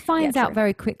 He finds out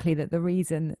very quickly that the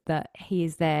reason that he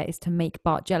is there is to make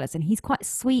Bart jealous. And he's quite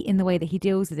sweet in the way that he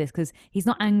deals with this, because he's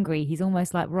not angry. He's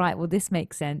almost like, right, well, this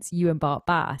makes sense, you and Bart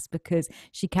Bass, because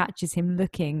she catches him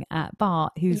looking at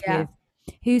Bart, who's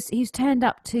turned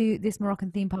up to this Moroccan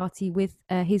theme party with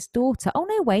his daughter. Oh,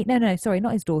 no, wait. No, sorry,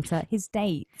 not his daughter, his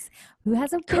dates, who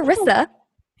has a... Carissa?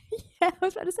 Yeah, I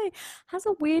was about to say, has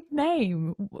a weird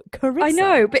name. Carissa. I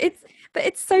know, but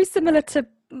it's so similar to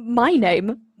my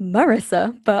name,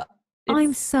 Marissa, but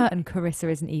I'm certain Carissa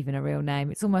isn't even a real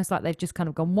name. It's almost like they've just kind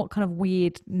of gone, what kind of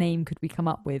weird name could we come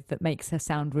up with that makes her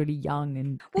sound really young?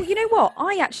 And well, you know what?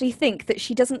 I actually think that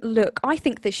she doesn't look... I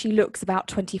think that she looks about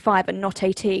 25 and not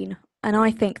 18. And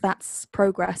I think that's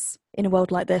progress in a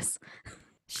world like this.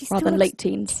 She rather than late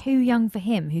teens. Too young for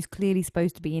him, who's clearly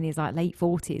supposed to be in his like late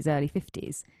 40s, early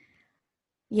 50s.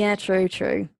 Yeah,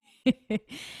 true.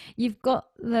 You've got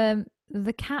the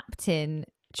captain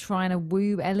trying to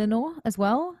woo Eleanor as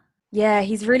well. Yeah,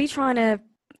 he's really trying to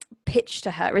pitch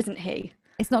to her, isn't he?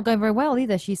 It's not going very well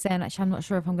either. She's saying, actually, I'm not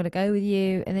sure if I'm going to go with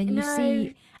you. And then you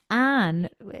see Anne,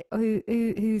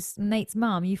 who's Nate's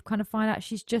mum. You kind of find out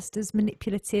she's just as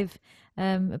manipulative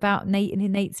about Nate and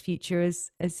Nate's future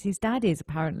as his dad is,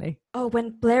 apparently. Oh,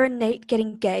 when Blair and Nate get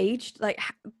engaged, like,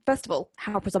 first of all,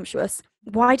 how presumptuous.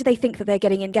 Why do they think that they're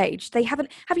getting engaged? They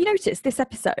haven't... Have you noticed this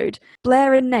episode?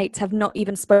 Blair and Nate have not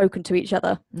even spoken to each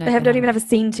other. No, they don't even have a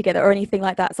scene together or anything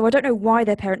like that. So I don't know why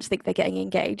their parents think they're getting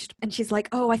engaged. And she's like,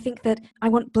 oh, I think that I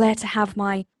want Blair to have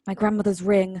my grandmother's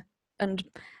ring. And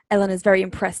Eleanor's very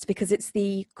impressed because it's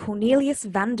the Cornelius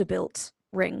Vanderbilt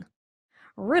ring.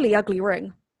 Really ugly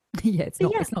ring. Yeah,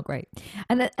 it's not great.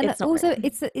 And also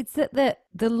it's that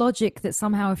the logic that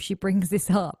somehow if she brings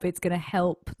this up, it's going to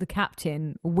help the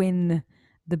captain win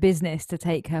the business to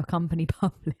take her company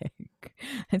public.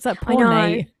 It's like, poor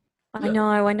Nate. I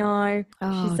know.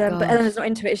 Oh, but Eleanor's not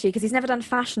into it, is she? Because he's never done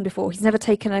fashion before. He's never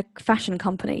taken a fashion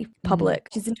company public.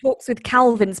 She's in talks with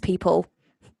Calvin's people.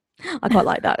 I quite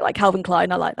like that. Like Calvin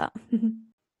Klein, I like that.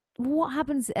 What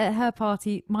happens at her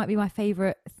party might be my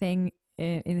favourite thing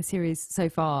in the series so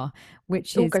far,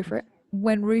 which is go for it.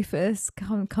 When Rufus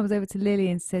comes over to Lily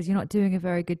and says, you're not doing a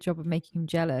very good job of making him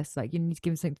jealous, like you need to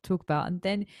give him something to talk about, and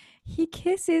then he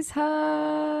kisses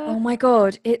her. Oh my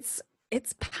God, it's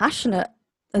passionate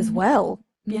as well.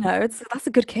 You know, that's a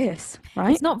good kiss,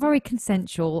 right? It's not very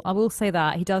consensual, I will say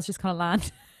that. He does just kind of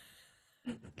land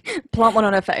plant one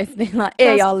on her face, being like,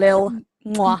 here you are, Lil.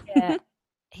 Mwah. Yeah.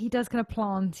 He does kind of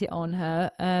plant it on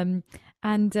her, and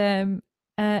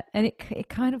it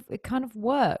kind of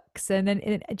works. And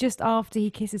then just after he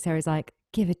kisses her, he's like,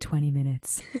 give it 20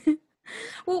 minutes.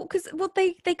 Well, because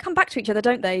they come back to each other,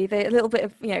 don't they? They a little bit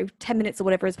of 10 minutes or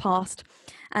whatever has passed,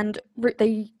 and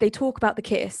they talk about the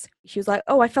kiss. She was like,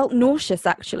 "Oh, I felt nauseous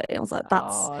actually." I was like,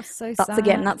 "That's sad.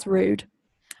 Again, that's rude.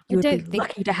 You would be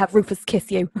lucky to have Rufus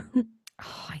kiss you."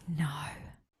 Oh, I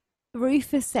know.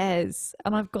 Rufus says,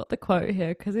 and I've got the quote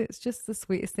here because it's just the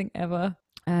sweetest thing ever.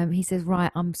 He says,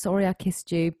 right, I'm sorry I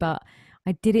kissed you, but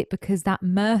I did it because that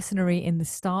mercenary in the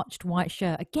starched white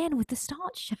shirt, again with the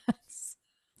starched shirts,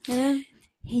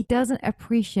 he doesn't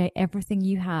appreciate everything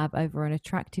you have over an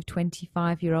attractive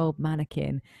 25-year-old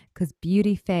mannequin because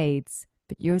beauty fades,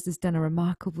 but yours has done a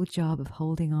remarkable job of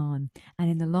holding on. And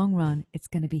in the long run, it's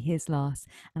going to be his loss.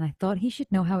 And I thought he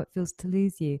should know how it feels to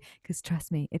lose you because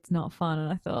trust me, it's not fun.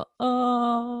 And I thought,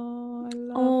 oh, I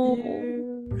love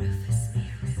you.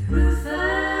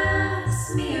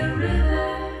 Rufus, me a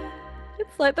river.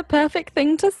 It's like the perfect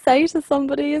thing to say to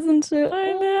somebody, isn't it?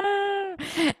 I know.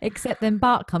 Except then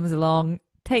Bart comes along,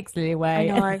 takes Lily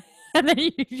away. I know. And then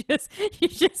you just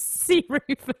see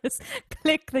Rufus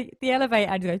click the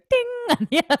elevator and you go ding, and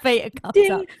the elevator comes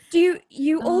Ding. up. Do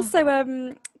you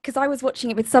also because I was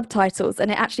watching it with subtitles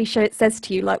and it actually says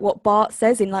to you like what Bart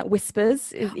says in like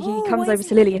whispers. He comes over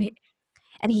to Lily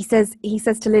and he says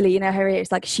to Lily in her ear,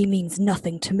 it's like, she means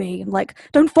nothing to me. I'm like,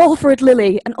 don't fall for it,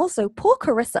 Lily. And also poor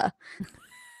Carissa.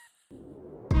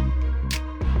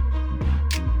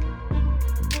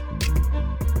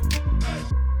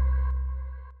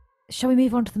 Shall we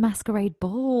move on to the masquerade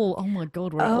ball? Oh my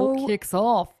god, where it all kicks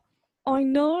off. I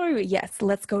know. Yes,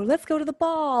 let's go to the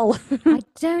ball. I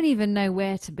don't even know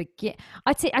where to begin.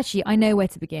 Actually, I know where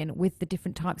to begin with the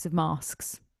different types of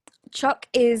masks. Chuck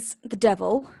is the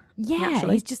devil. Yeah,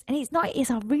 naturally. It's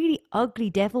a really ugly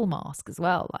devil mask as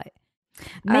well. Like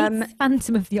Nate's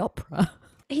Phantom of the Opera.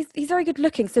 He's very good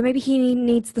looking, so maybe he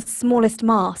needs the smallest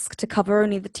mask to cover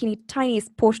only the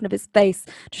tiniest portion of his face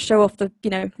to show off the,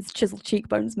 his chiseled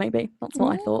cheekbones. Maybe that's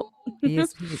what I thought. He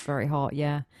is very hot.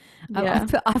 Yeah.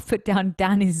 I've put down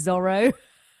Dan is Zorro.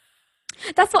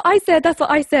 That's what I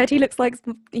said. He looks like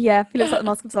the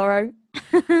Mask of Zorro.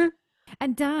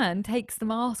 And Dan takes the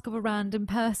mask of a random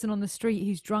person on the street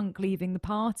who's drunk leaving the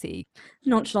party.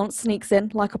 Nonchalant sneaks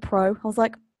in like a pro. I was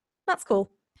like, that's cool.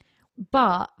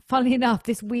 But funnily enough,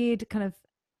 this weird kind of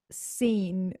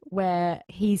scene where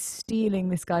he's stealing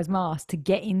this guy's mask to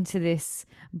get into this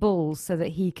ball so that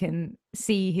he can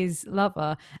see his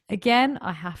lover. Again,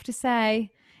 I have to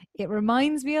say, it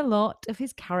reminds me a lot of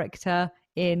his character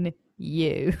in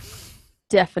You.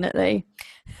 Definitely.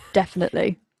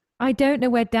 I don't know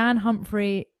where Dan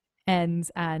Humphrey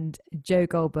ends and Joe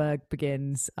Goldberg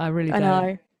begins. I really don't.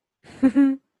 I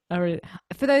know.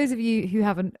 For those of you who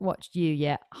haven't watched You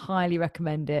yet, highly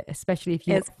recommend it, especially if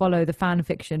you follow the fan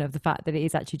fiction of the fact that it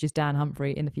is actually just Dan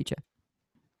Humphrey in the future.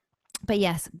 But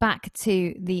yes, back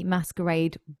to the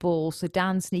masquerade ball. So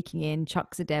Dan's sneaking in,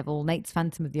 Chuck's a devil, Nate's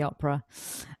Phantom of the Opera.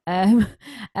 And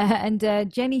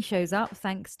Jenny shows up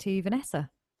thanks to Vanessa.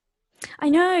 I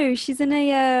know. She's in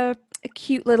a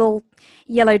cute little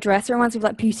yellow dress. It reminds me of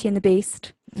like Beauty and the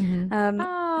Beast.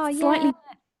 Mm-hmm.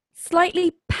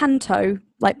 Slightly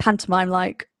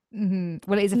pantomime-like. Mm-hmm.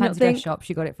 Well, it is a fancy dress shop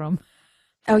she got it from.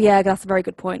 Oh yeah, that's a very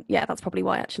good point. Yeah, that's probably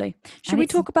why actually. Should we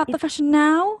talk about the fashion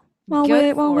now while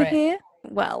we're here?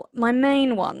 Well, my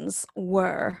main ones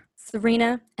were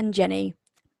Serena and Jenny,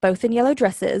 both in yellow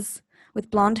dresses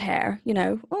with blonde hair.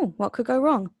 What could go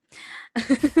wrong?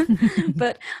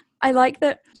 But I like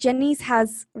that Jenny's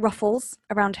has ruffles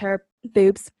around her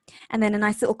boobs and then a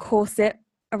nice little corset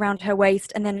around her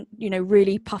waist and then,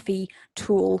 really puffy,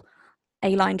 tulle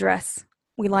A-line dress.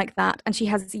 We like that. And she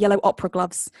has yellow opera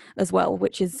gloves as well,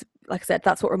 which is, like I said,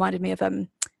 that's what reminded me of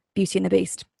Beauty and the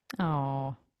Beast.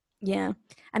 Oh. Yeah.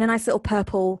 And a nice little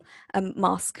purple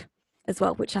mask as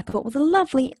well, which I thought was a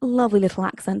lovely, lovely little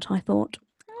accent, I thought.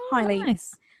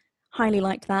 Nice. Highly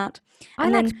liked that. I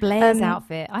liked Blair's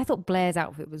outfit. I thought Blair's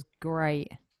outfit was great.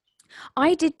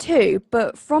 I did too,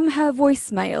 but from her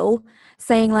voicemail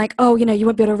saying like, oh, you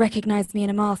won't be able to recognize me in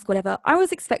a mask, whatever, I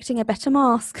was expecting a better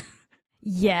mask.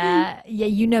 Yeah,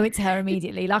 it's her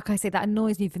immediately. Like I say, that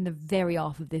annoys me from the very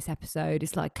off of this episode.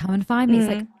 It's like, come and find me. It's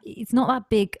like, it's not that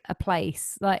big a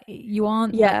place. Like, you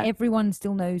aren't, like, everyone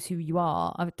still knows who you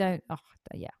are. I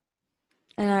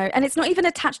know. And it's not even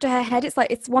attached to her head. It's like,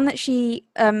 it's one that she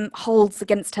holds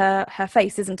against her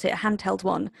face, isn't it? A handheld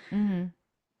one. Mm-hmm.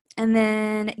 And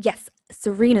then, yes,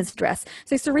 Serena's dress.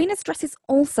 So Serena's dress is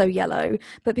also yellow,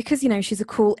 but because, she's a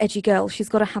cool, edgy girl, she's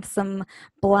got to have some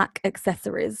black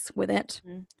accessories with it.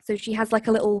 Mm. So she has like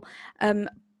a little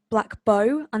black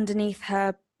bow underneath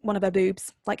one of her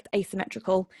boobs, like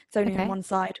asymmetrical. It's only on one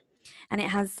side. And it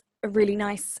has a really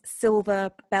nice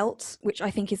silver belt, which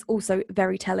I think is also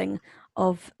very telling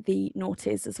of the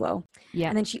noughties as well. Yeah.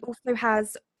 And then she also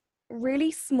has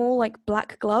really small like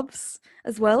black gloves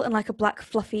as well and like a black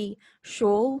fluffy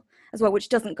shawl as well, which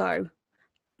doesn't go,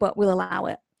 but we'll allow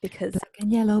it because black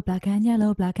and yellow, black and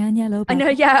yellow, black and yellow. I know,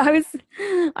 yeah,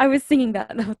 I was singing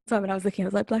that the whole time when I was looking. I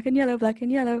was like, black and yellow, black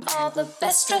and yellow. All the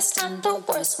best dressed and the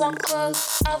worst one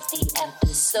clothes of the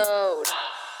episode.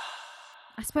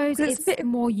 I suppose it's a bit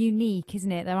more unique,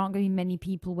 isn't it? There aren't going to be many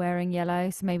people wearing yellow,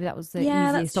 so maybe that was the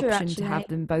easiest option to have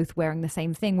them both wearing the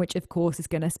same thing, which of course is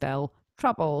going to spell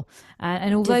trouble.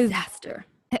 And although disaster.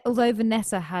 Although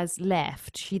Vanessa has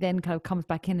left, she then kind of comes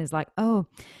back in as like, oh,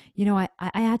 I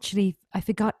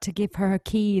forgot to give her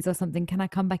keys or something. Can I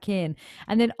come back in?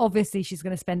 And then obviously she's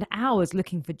going to spend hours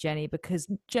looking for Jenny because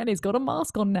Jenny's got a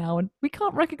mask on now and we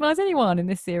can't recognize anyone in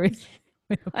this series.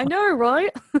 I know,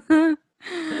 right?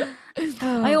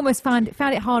 I almost found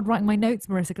it hard writing my notes,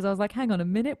 Marissa, because I was like, hang on a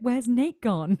minute, where's Nate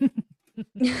gone?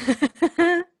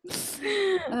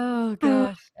 Oh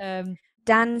gosh.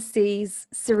 Dan sees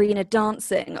Serena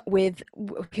dancing with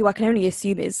who I can only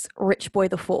assume is Rich Boy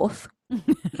the Fourth.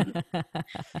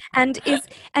 and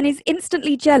is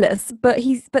instantly jealous, but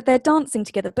they're dancing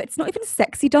together, but it's not even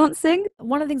sexy dancing.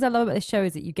 One of the things I love about this show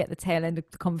is that you get the tail end of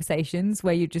the conversations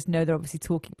where you just know they're obviously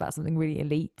talking about something really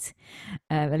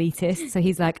elitist. So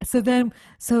he's like, so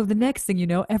the next thing you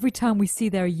know, every time we see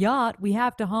their yacht, we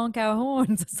have to honk our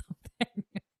horns or something.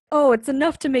 Oh, it's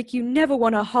enough to make you never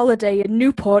want a holiday in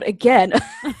Newport again.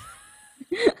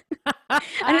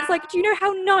 And it's like, do you know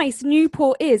how nice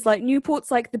Newport is? Like,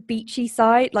 Newport's like the beachy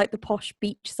side, like the posh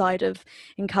beach side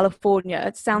in California.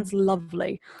 It sounds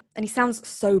lovely. And he sounds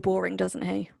so boring, doesn't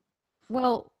he?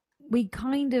 Well, we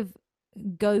kind of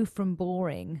go from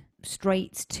boring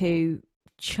straight to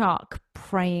Chuck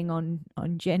preying on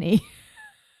Jenny.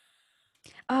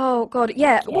 Oh, God,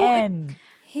 yeah. Again.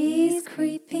 He's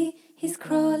creepy, he's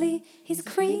crawly, he's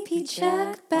creepy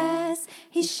Chuck Bass.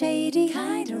 He's shady,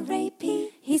 kinda rapey,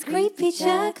 he's creepy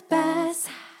Chuck Bass.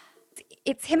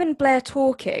 It's him and Blair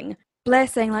talking. Blair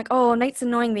saying like, oh, Nate's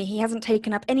annoying me. He hasn't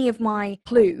taken up any of my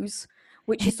clues,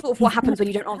 which is sort of what happens when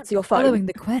you don't answer your phone. Following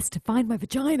the quest to find my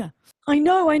vagina. I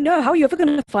know. How are you ever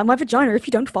going to find my vagina if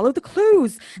you don't follow the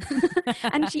clues?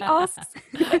 And she asks...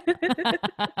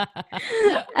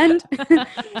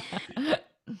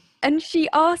 And she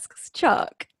asks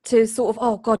Chuck to sort of,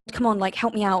 oh, God, come on, like,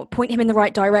 help me out, point him in the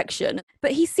right direction.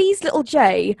 But he sees little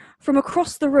Jay from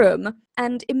across the room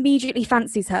and immediately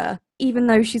fancies her, even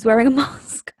though she's wearing a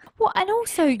mask. What? And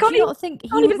also, do you not think he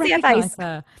would recognise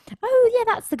her? Oh,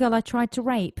 yeah, that's the girl I tried to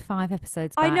rape 5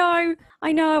 episodes back.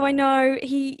 I know.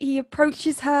 He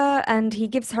approaches her and he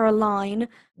gives her a line.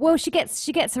 Well, she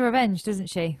gets her revenge, doesn't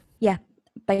she? Yeah.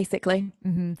 Basically,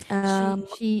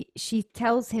 she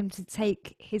tells him to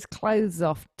take his clothes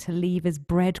off to leave as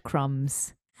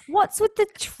breadcrumbs. What's with the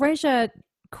treasure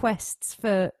quests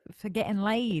for getting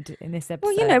laid in this episode?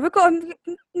 Well, you know,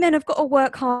 men have got to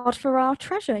work hard for our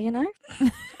treasure. You know,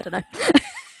 I don't know.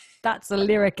 That's a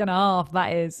lyric and a half.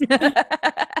 That is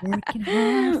working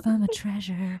hard for my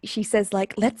treasure. She says,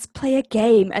 like, let's play a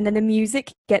game, and then the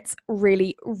music gets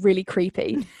really, really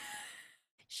creepy.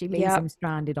 She leaves him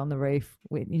stranded on the roof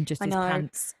in just his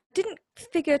pants. Didn't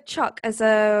figure Chuck as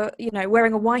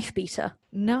wearing a wife beater.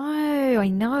 No, I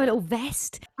know, a little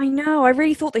vest. I know. I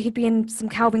really thought that he'd be in some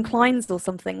Calvin Kleins or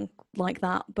something like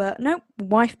that, but no,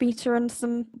 wife beater and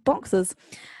some boxers.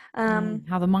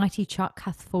 How the mighty Chuck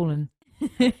hath fallen.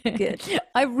 Good.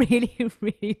 I really,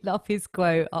 really love his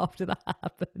quote after that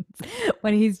happens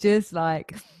when he's just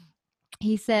like,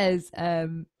 he says,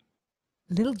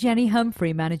 little Jenny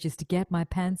Humphrey manages to get my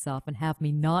pants off and have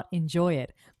me not enjoy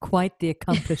it. Quite the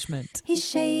accomplishment. He's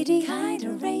shady, kinda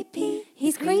rapey.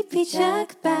 He's creepy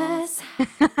Chuck Bass.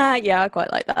 Yeah, I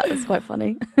quite like that. It's quite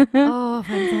funny. Oh,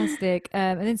 fantastic.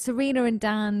 And then Serena and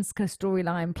Dan's kind of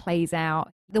storyline plays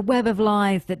out. The web of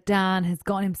lies that Dan has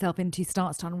gotten himself into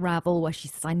starts to unravel, where she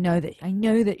says, I know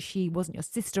that she wasn't your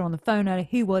sister on the phone earlier.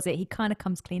 Who was it? He kind of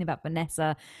comes clean about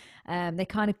Vanessa. They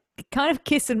kind of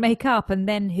kiss and make up, and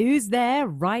then who's there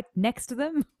right next to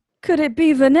them? Could it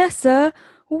be Vanessa?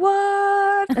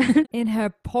 What? In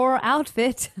her poor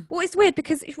outfit. Well, it's weird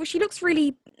because she looks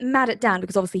really mad at Dan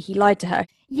because obviously he lied to her.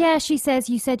 Yeah, she says,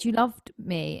 you said you loved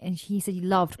me. And he said you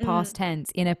loved past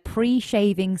tense in a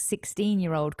pre-shaving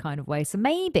 16-year-old kind of way. So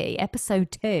maybe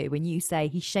episode 2, when you say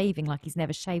he's shaving like he's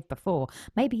never shaved before,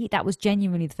 maybe that was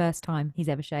genuinely the first time he's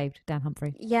ever shaved, Dan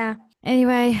Humphrey. Yeah.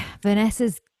 Anyway,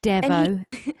 Vanessa's Devo.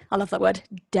 I love that word,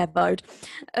 Devoed.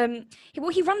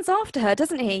 He runs after her,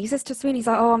 doesn't he? He says to Sweeney, he's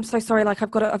like, "Oh, I'm so sorry. Like,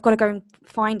 I've got to go and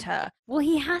find her." Well,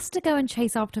 he has to go and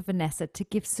chase after Vanessa to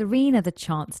give Serena the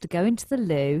chance to go into the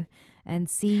loo and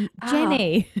see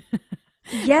Jenny.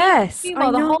 Yes.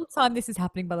 Meanwhile, the whole time this is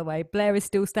happening, by the way, Blair is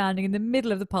still standing in the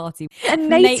middle of the party, and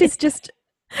Nate is just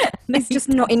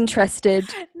not interested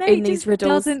in these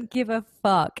riddles. He doesn't give a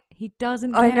fuck. He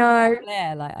doesn't. I know.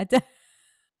 Blair, like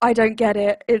I don't get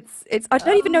it. It's. I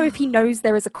don't even know if he knows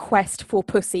there is a quest for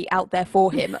pussy out there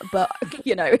for him, but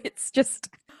it's just.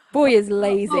 Boy is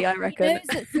lazy, I reckon. He knows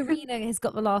that Serena has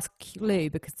got the last clue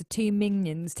because the 2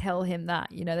 minions tell him that.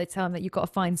 They tell him that you've got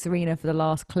to find Serena for the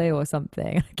last clue or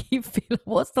something. I keep feeling,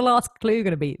 what's the last clue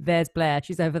going to be? There's Blair.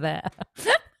 She's over there.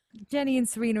 Jenny and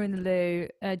Serena in the loo.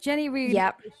 Jenny really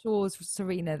assures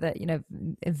Serena that,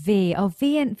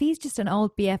 V's just an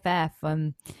old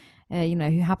BFF.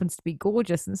 Who happens to be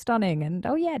gorgeous and stunning. And,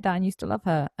 oh, yeah, Dan used to love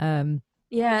her.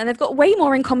 Yeah, and they've got way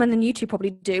more in common than you two probably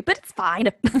do, but it's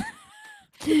fine.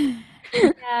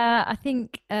 Yeah, I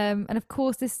think, and of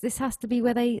course this has to be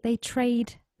where they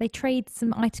trade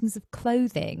some items of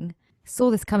clothing.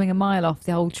 Saw this coming a mile off,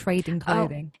 the whole trading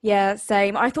clothing. Yeah,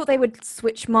 same. I thought they would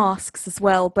switch masks as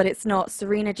well, but it's not.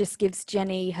 Serena just gives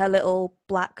Jenny her little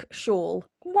black shawl.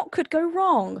 What could go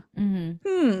wrong?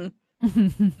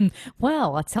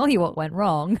 Well, I'll tell you what went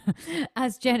wrong.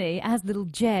 As little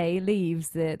Jay leaves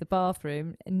the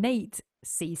bathroom, Nate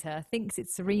sees her, thinks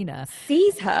it's Serena.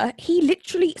 Sees her, he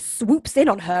literally swoops in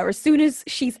on her as soon as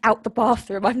she's out the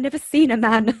bathroom. I've never seen a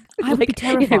man I would be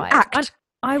terrified. act.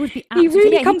 I would be He absolutely.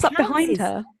 really comes up behind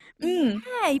her. Yeah,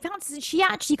 he pounces and she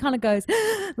actually kind of goes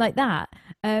like that.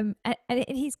 And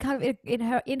he's kind of in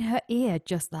her ear,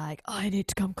 just like, I need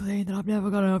to come clean that I've never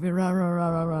gone over you. Rah, rah, rah,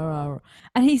 rah, rah, rah.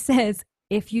 And he says,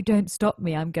 if you don't stop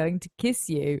me, I'm going to kiss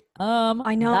you.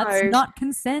 I know. That's not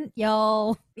consent,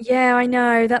 y'all. Yeah, I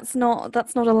know. That's not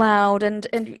allowed.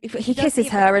 And he kisses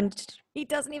her and he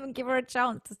doesn't even give her a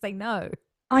chance to say no.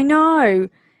 I know.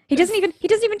 He doesn't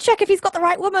even check if he's got the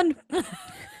right woman.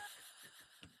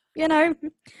 You know,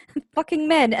 fucking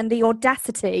men and the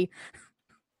audacity.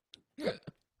 They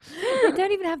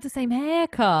don't even have the same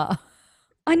haircut.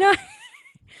 I know.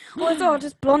 Also,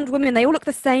 just blonde women. They all look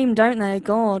the same, don't they?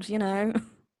 God, you know.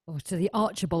 Oh, to the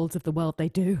Archibalds of the world, they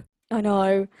do. I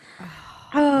know.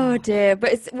 Oh dear.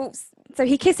 But so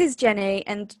he kisses Jenny,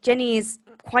 and Jenny is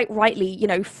quite rightly, you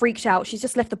know, freaked out. She's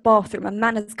just left the bathroom. A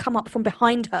man has come up from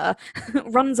behind her,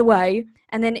 runs away,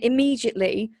 and then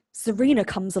immediately Serena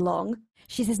comes along.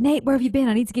 She says, Nate, where have you been?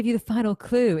 I need to give you the final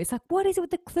clue. It's like, what is it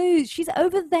with the clues? She's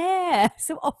over there.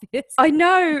 So obvious. I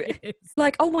know.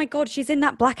 Like, oh my God, she's in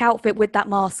that black outfit with that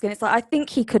mask. And it's like, I think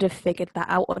he could have figured that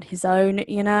out on his own,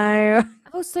 you know?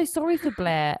 I was so sorry for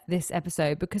Blair this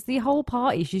episode because the whole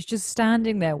party, she's just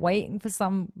standing there waiting for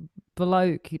some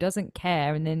bloke who doesn't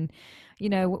care. And then, you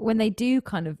know, when they do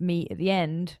kind of meet at the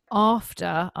end,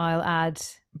 after, I'll add,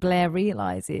 Blair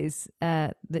realizes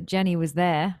that Jenny was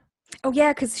there. Oh,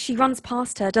 yeah, because she runs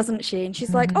past her, doesn't she? And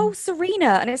she's like, oh,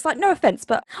 Serena. And it's like, no offense,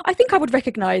 but I think I would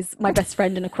recognize my best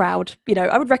friend in a crowd. You know,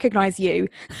 I would recognize you.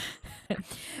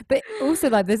 But also,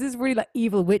 like, there's this really, like,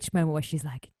 evil witch moment where she's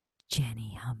like,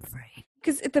 Jenny Humphrey.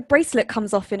 Because the bracelet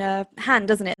comes off in her hand,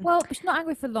 doesn't it? Well, she's not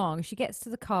angry for long. She gets to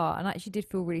the car, and I actually did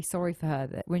feel really sorry for her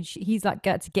that when he's like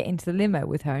got to get into the limo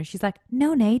with her, and she's like,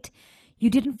 no, Nate, you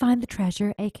didn't find the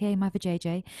treasure, aka my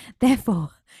vajayjay,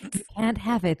 therefore you can't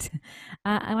have it.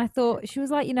 And I thought, she was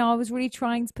like, you know, I was really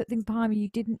trying to put things behind me. You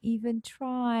didn't even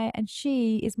try. And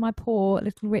she is my poor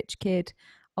little rich kid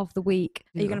of the week.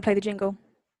 Are you going to play the jingle?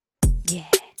 Yeah.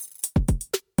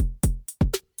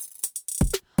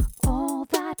 All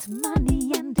that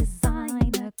money and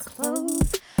designer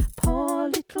clothes, poor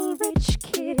little rich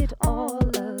kid all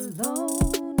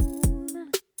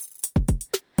alone.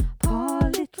 Poor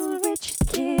little rich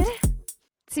kid.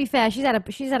 To be fair, she's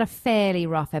had a fairly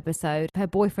rough episode. Her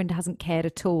boyfriend hasn't cared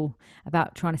at all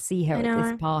about trying to see her at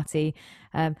this party.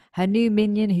 Her new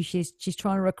minion, who she's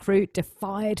trying to recruit,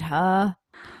 defied her.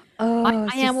 Oh,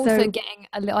 I am also getting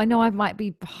a little, I know I might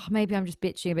be, maybe I'm just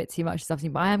bitching a bit too much stuff,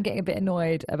 but I am getting a bit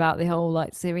annoyed about the whole,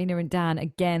 like, Serena and Dan.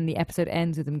 Again, the episode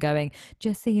ends with them going,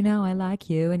 just so you know, I like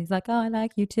you. And he's like, oh, I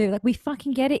like you too. Like, we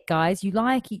fucking get it, guys. You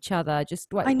like each other.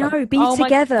 Just, I know, be Oh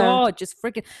together. my God, just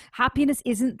freaking, happiness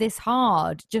isn't this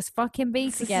hard. Just fucking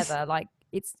be together. Like,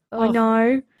 it's, I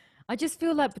know. I just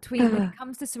feel like when it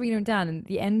comes to Serena and Dan, and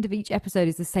the end of each episode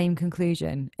is the same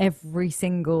conclusion every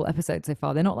single episode so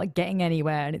far. They're not like getting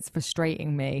anywhere, and it's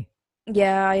frustrating me.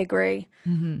 Yeah, I agree.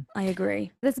 I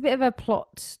agree. There's a bit of a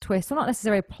plot twist. Well, not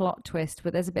necessarily a plot twist,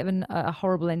 but there's a bit of a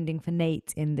horrible ending for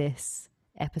Nate in this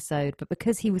episode. But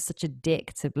because he was such a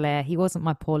dick to Blair, he wasn't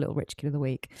my poor little rich kid of the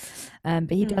week.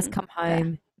 But he does come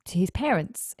home to his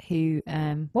parents who,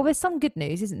 well, there's some good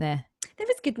news, isn't there? There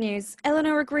is good news.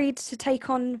 Eleanor agreed to take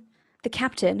on the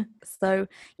captain, so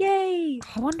yay.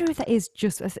 I wonder if that is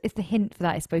just if the hint for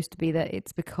that is supposed to be that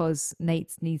it's because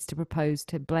Nate needs to propose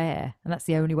to Blair and that's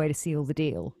the only way to seal the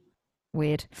deal.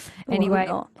 Weird. Anyway,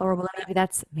 horrible.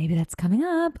 Maybe that's coming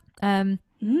up.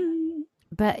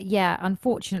 But yeah,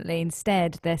 unfortunately,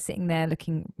 instead they're sitting there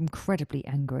looking incredibly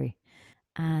angry,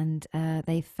 and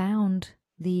they found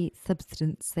the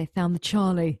substance. They found the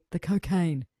Charlie, the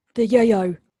cocaine, the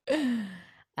yo-yo.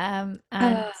 And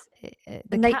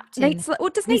the captain, Nate's like,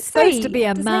 what does Nate he's supposed say? to be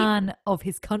a man of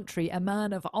his country, a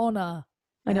man of honor.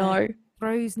 I know.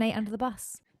 Throws Nate under the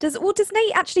bus. Does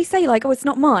Nate actually say, like, oh, it's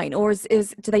not mine? Or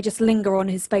do they just linger on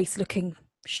his face looking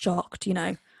shocked, you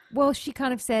know? Well, she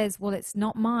kind of says, well, it's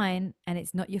not mine and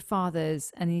it's not your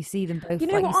father's. And you see them both, You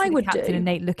know like, what you see I the would captain do? and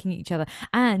Nate looking at each other.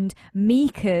 And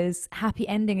Mika's Happy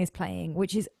Ending is playing,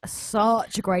 which is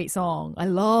such a great song. I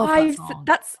love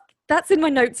that song. That's in my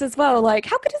notes as well. Like,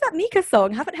 how good is that Mika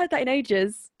song? Haven't heard that in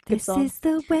ages. Good This song. is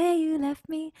the way you left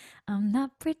me. I'm not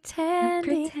Not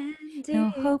pretending. No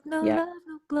hope, no Yeah. love,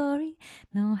 no glory,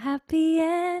 no happy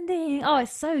ending. Oh,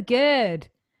 it's so good.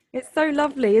 It's so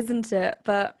lovely, isn't it?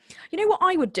 But you know what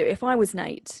I would do if I was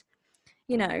Nate?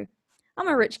 You know, I'm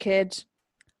a rich kid.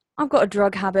 I've got a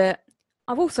drug habit.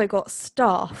 I've also got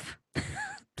staff.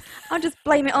 I'll just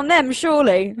blame it on them,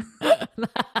 surely.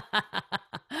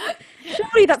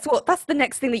 Surely that's the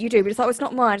next thing that you do. But it's like, oh, it's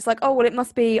not mine. It's like, oh, well, it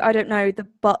must be, I don't know, the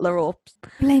butler or...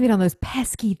 Blame it on those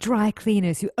pesky dry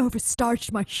cleaners who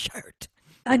overstarched my shirt.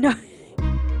 I know.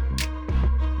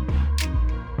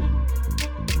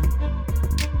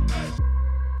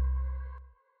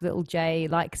 Little Jay,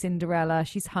 like Cinderella,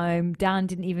 she's home. Dan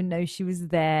didn't even know she was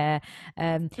there.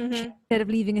 Instead of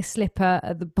leaving a slipper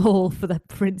at the ball for the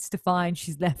prince to find,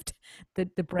 she's left the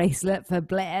bracelet for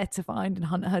Blair to find and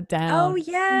hunt her down. Oh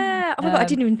yeah. Oh my God, I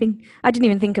didn't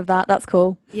even think of that. That's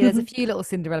cool. Yeah, there's a few little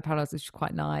Cinderella parallels, which is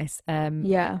quite nice.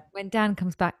 Yeah. When Dan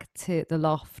comes back to the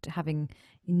loft, having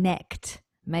necked,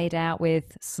 made out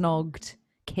with, snogged,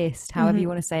 kissed, however you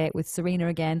want to say it, with Serena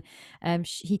again,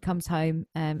 he comes home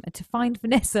to find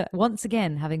Vanessa once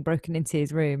again having broken into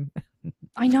his room.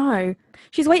 I know.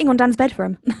 She's waiting on Dan's bed for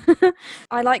him.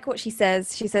 I like what she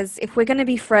says. She says, if we're going to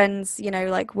be friends, you know,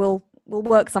 like we'll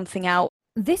work something out.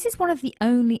 This is one of the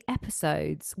only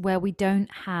episodes where we don't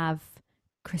have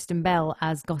Kristen Bell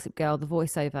as Gossip Girl, the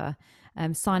voiceover,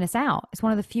 sign us out. It's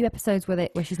one of the few episodes where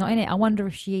she's not in it. I wonder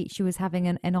if she was having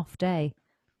an off day.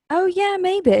 Oh yeah,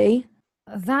 maybe.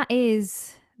 That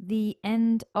is the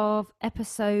end of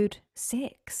episode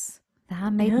 6, The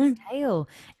Handmaid's Tale,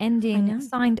 ending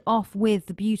signed off with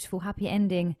the beautiful happy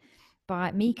ending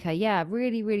by Mika. Yeah,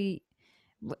 really, really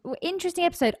interesting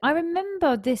episode. I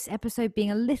remember this episode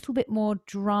being a little bit more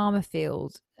drama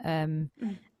filled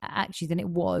actually than it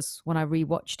was when I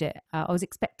rewatched it. I was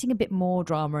expecting a bit more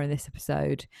drama in this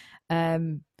episode.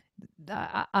 I'm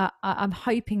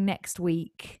hoping next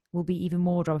week will be even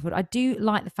more drama filled. I do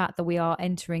like the fact that we are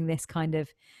entering this kind of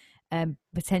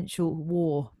potential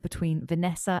war between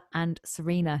Vanessa and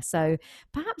Serena. So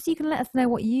perhaps you can let us know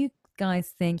what you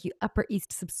guys think. You Upper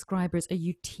East subscribers, are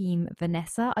you team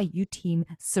Vanessa? Are you team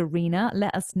Serena?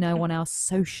 Let us know on our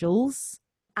socials.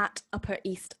 At Upper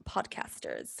East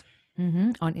Podcasters.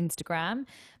 On Instagram.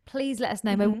 Please let us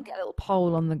know. Maybe we'll get a little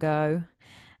poll on the go.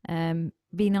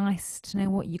 Be nice to know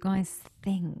what you guys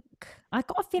think. I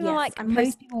got a feeling like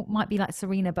most people might be like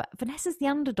Serena, but Vanessa's the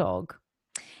underdog.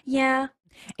 Yeah.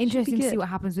 Interesting to see what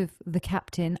happens with the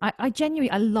captain. I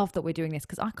genuinely, I love that we're doing this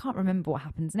because I can't remember what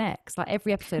happens next. Like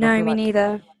every episode. No, me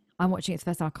neither. I'm watching it the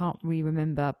first time. I can't really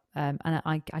remember. And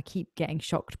I keep getting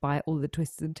shocked by all the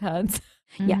twists and turns.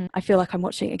 Yeah, I feel like I'm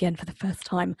watching it again for the first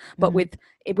time, but with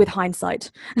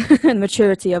hindsight and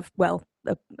maturity of, well,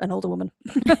 an older woman.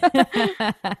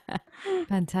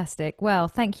 Fantastic. Well,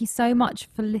 thank you so much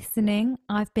for listening.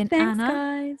 I've been Anna.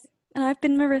 Thanks, guys. And I've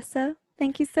been Marissa.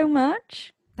 Thank you so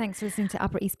much. Thanks for listening to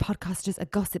Upper East Podcasters, a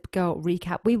Gossip Girl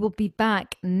recap. We will be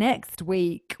back next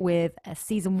week with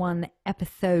season 1,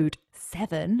 episode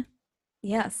 7.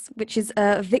 Yes, which is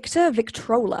Victor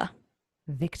Victrola.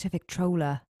 Victor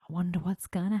Victrola. I wonder what's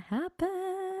gonna happen.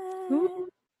 Ooh.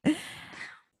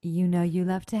 You know you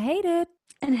love to hate it.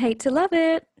 And hate to love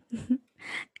it.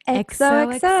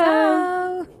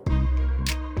 XOXO.